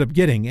I ended up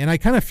getting, and I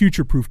kind of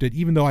future-proofed it,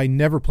 even though I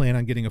never plan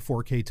on getting a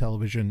 4K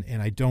television,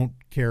 and I don't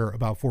care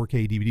about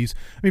 4K DVDs.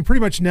 I mean, pretty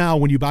much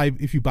now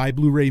if you buy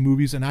Blu-ray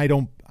movies, and I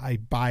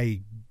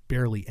buy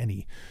barely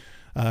any,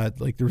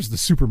 like there was the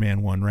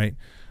Superman one, right?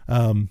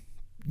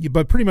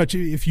 But pretty much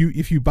if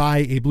you buy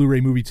a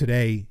Blu-ray movie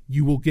today,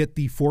 you will get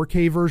the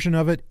 4K version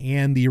of it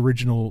and the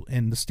original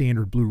and the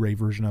standard Blu-ray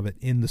version of it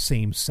in the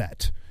same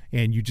set,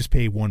 and you just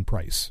pay one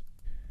price.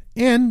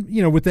 And,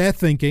 with that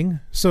thinking,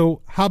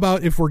 so how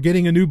about if we're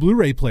getting a new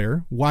Blu-ray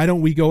player, why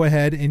don't we go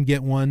ahead and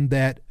get one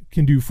that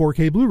can do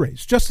 4K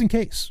Blu-rays, just in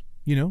case?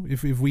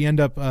 If we end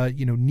up,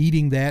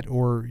 needing that,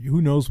 or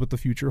who knows what the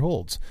future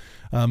holds.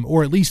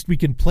 Or at least we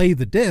can play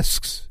the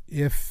discs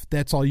if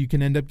that's all you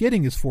can end up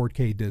getting is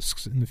 4K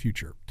discs in the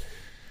future.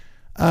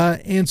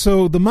 And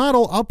so the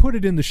model, I'll put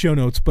it in the show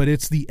notes, but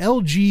it's the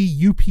LG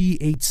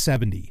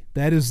UP870.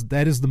 That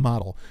is the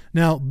model.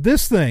 Now,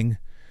 this thing,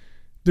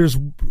 there's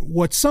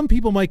what some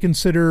people might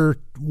consider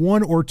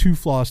one or two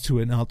flaws to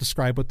it, and I'll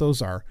describe what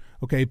those are.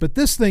 Okay, but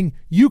this thing,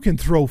 you can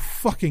throw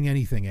fucking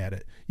anything at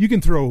it. You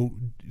can throw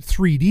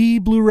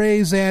 3D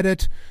Blu-rays at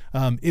it.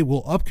 It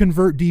will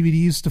upconvert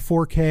DVDs to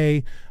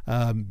 4K.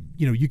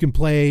 You can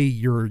play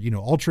your,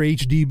 Ultra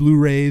HD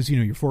Blu-rays,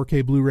 your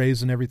 4K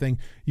Blu-rays and everything.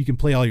 You can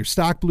play all your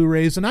stock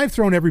Blu-rays. And I've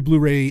thrown every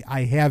Blu-ray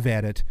I have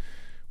at it,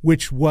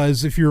 which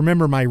was, if you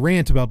remember my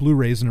rant about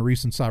Blu-rays in a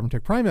recent Sovereign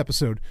Tech Prime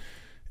episode,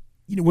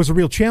 it was a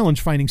real challenge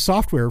finding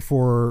software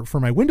for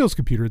my Windows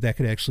computer that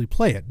could actually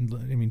play it.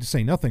 I mean, to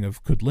say nothing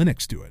of, could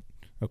Linux do it?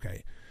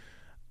 Okay.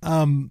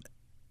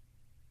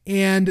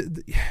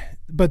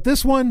 But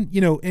this one,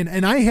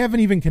 and I haven't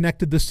even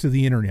connected this to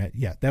the internet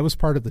yet. That was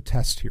part of the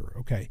test here.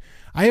 Okay.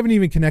 I haven't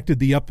even connected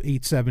the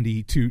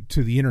UP870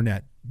 to the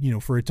internet,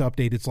 for it to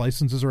update its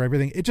licenses or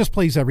everything. It just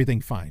plays everything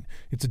fine.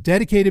 It's a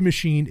dedicated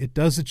machine. It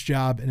does its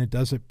job, and it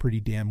does it pretty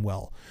damn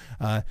well.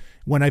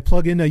 When I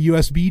plug in a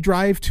USB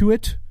drive to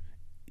it,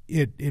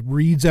 it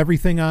reads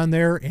everything on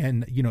there,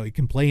 and it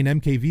can play an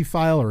MKV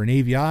file or an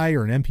AVI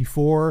or an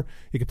MP4.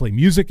 It can play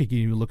music. It can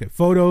even look at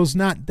photos.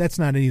 That's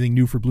not anything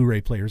new for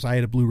Blu-ray players. I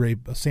had a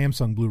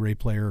Samsung Blu-ray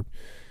player,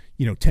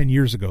 10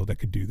 years ago that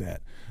could do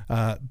that.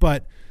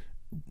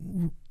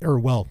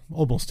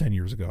 Almost 10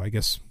 years ago, I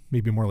guess,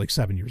 maybe more like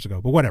 7 years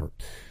ago, but whatever.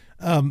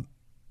 And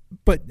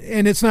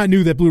it's not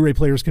new that Blu-ray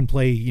players can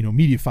play,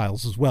 media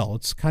files as well.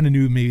 It's kind of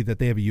new maybe that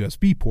they have a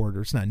USB port,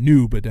 or it's not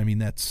new, but I mean,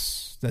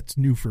 that's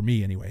new for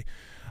me anyway.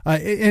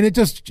 And it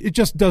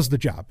just does the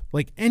job.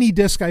 Like any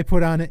disc I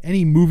put on it,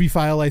 any movie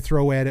file I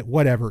throw at it,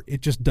 whatever, it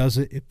just does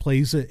it. It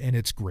plays it, and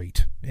it's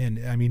great. And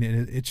I mean,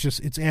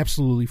 it's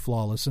absolutely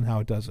flawless in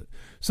how it does it.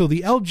 So the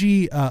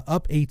LG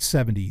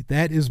UP870,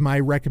 that is my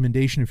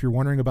recommendation if you're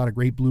wondering about a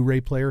great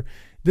Blu-ray player.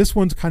 This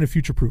one's kind of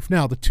future-proof.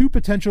 Now, the two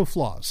potential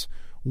flaws.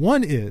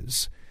 One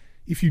is,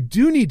 if you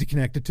do need to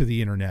connect it to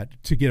the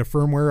internet to get a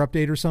firmware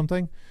update or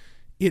something,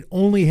 it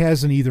only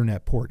has an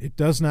Ethernet port. It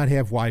does not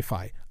have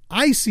Wi-Fi.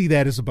 I see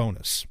that as a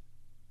bonus.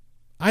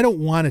 I don't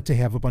want it to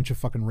have a bunch of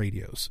fucking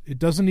radios. It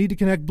doesn't need to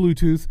connect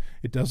Bluetooth.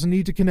 It doesn't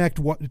need to connect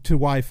to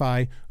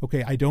Wi-Fi.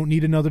 Okay, I don't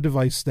need another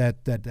device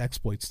that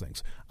exploits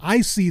things.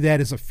 I see that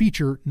as a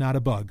feature, not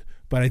a bug,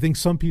 but I think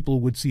some people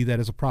would see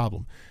that as a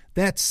problem.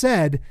 That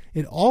said,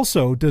 it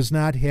also does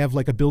not have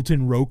like a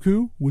built-in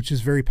Roku, which is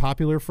very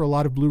popular for a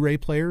lot of Blu-ray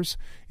players,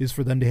 is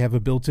for them to have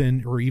a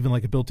built-in, or even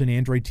like a built-in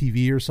Android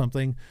TV or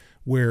something,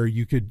 where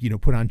you could,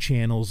 put on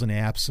channels and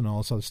apps and all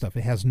this other stuff.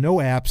 It has no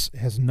apps, it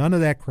has none of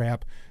that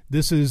crap.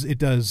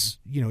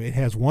 It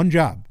has one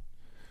job: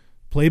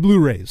 play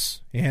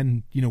Blu-rays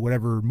and,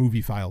 whatever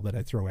movie file that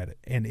I throw at it.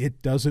 And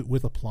it does it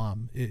with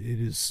aplomb. It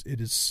is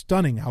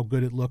stunning how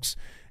good it looks,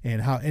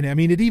 and I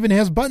mean, it even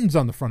has buttons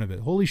on the front of it.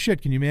 Holy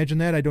shit. Can you imagine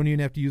that? I don't even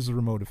have to use the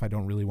remote if I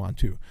don't really want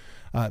to.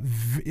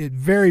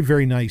 Very,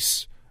 very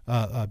nice,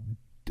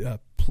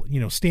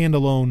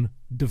 standalone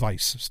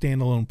device,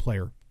 standalone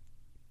player.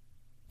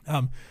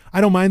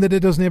 I don't mind that it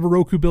doesn't have a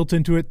Roku built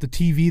into it. The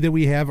TV that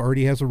we have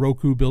already has a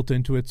Roku built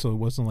into it, so it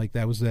wasn't like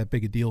that was that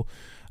big a deal.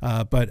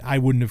 But I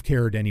wouldn't have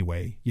cared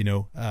anyway.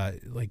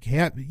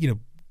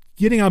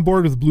 Getting on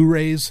board with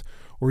Blu-rays,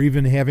 or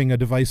even having a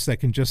device that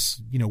can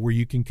just, where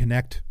you can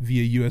connect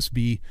via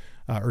USB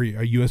or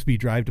a USB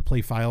drive to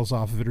play files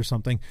off of it or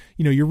something.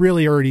 You're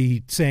really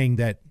already saying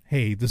that,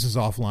 hey, this is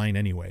offline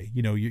anyway.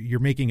 You're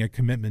making a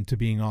commitment to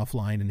being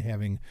offline and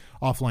having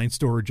offline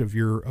storage of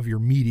your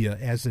media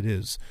as it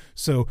is.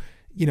 So,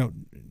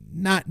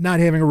 not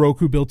having a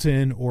Roku built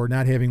in or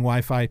not having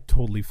Wi-Fi,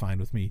 totally fine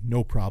with me,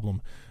 no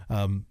problem.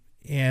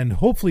 And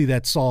hopefully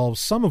that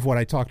solves some of what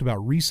I talked about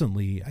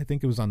recently. I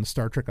think it was on the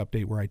Star Trek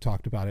update where I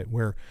talked about it,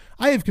 where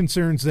I have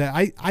concerns that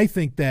I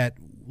think that,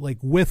 like,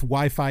 with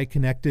Wi-Fi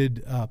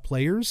connected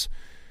players,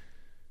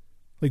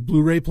 like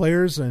Blu-ray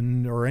players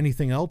or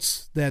anything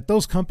else, that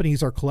those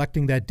companies are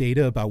collecting that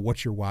data about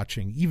what you're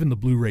watching, even the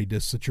Blu-ray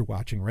discs that you're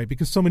watching, right?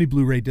 Because so many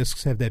Blu-ray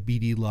discs have that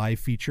BD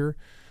Live feature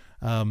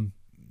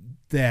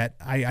that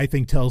I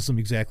think tells them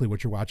exactly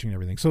what you're watching and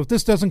everything. So if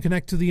this doesn't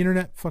connect to the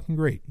internet, fucking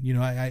great.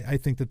 I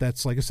think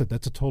that's, like I said,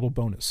 that's a total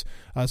bonus.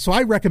 So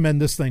I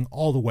recommend this thing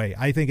all the way.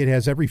 I think it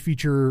has every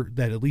feature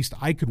that at least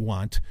I could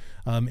want,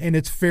 and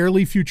it's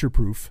fairly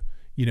future-proof.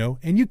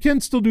 And you can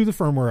still do the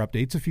firmware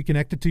updates if you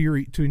connect it to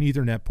an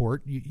Ethernet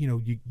port.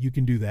 You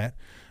can do that.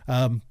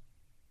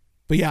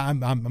 But yeah,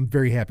 I'm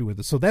very happy with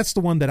it. So that's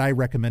the one that I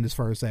recommend as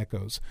far as that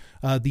goes.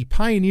 The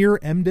Pioneer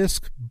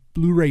MDisc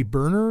Blu-ray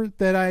burner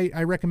that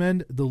I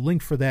recommend, the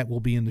link for that will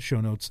be in the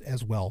show notes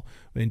as well.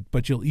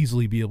 But you'll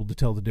easily be able to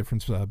tell the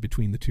difference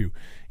between the two.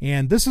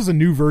 And this is a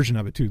new version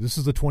of it too. This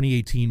is the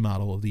 2018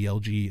 model of the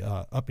LG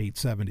UP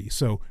 870,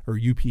 or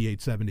UP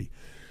 870.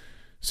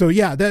 So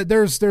yeah,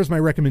 there's my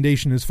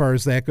recommendation as far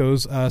as that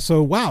goes.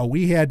 So wow,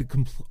 we had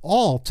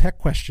all tech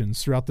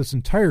questions throughout this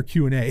entire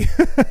Q&A.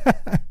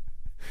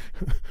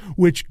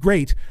 Which,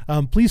 great.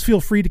 Please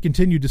feel free to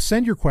continue to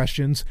send your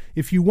questions.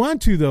 If you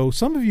want to, though,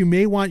 some of you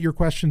may want your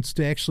questions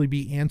to actually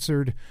be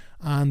answered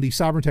on the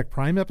Sovereign Tech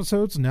Prime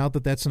episodes, now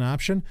that that's an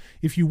option.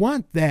 If you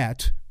want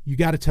that, you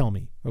got to tell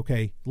me,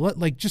 okay?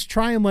 Just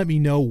try and let me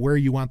know where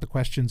you want the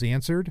questions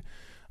answered.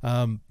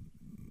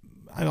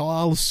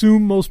 I'll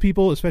assume most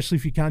people, especially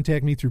if you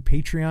contact me through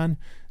Patreon,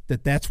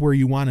 that's where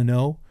you want to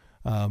know,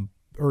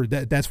 or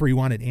that's where you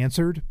want it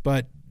answered.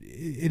 But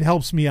it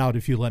helps me out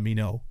if you let me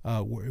know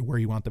where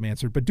you want them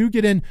answered. But do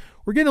get in.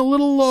 We're getting a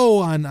little low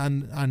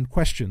on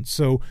questions,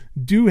 so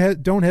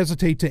don't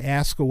hesitate to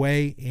ask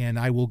away, and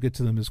I will get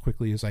to them as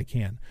quickly as I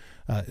can.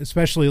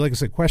 Especially, like I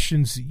said,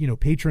 questions.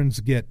 Patrons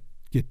get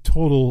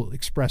total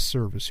express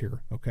service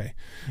here. Okay,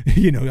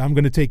 I'm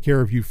going to take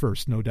care of you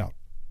first, no doubt.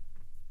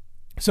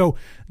 So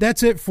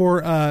that's it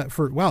for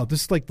wow,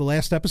 this is like the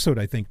last episode,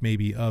 I think,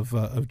 maybe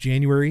of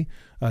January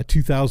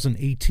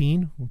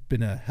 2018. It's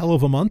been a hell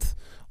of a month.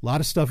 A lot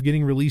of stuff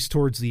getting released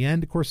towards the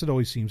end. Of course, it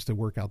always seems to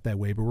work out that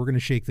way, but we're going to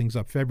shake things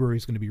up. February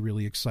is going to be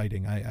really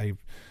exciting.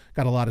 I've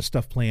got a lot of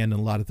stuff planned and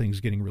a lot of things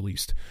getting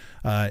released.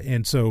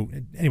 And so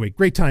anyway,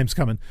 great times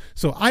coming.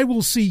 So I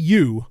will see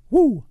you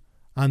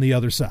on the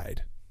other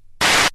side.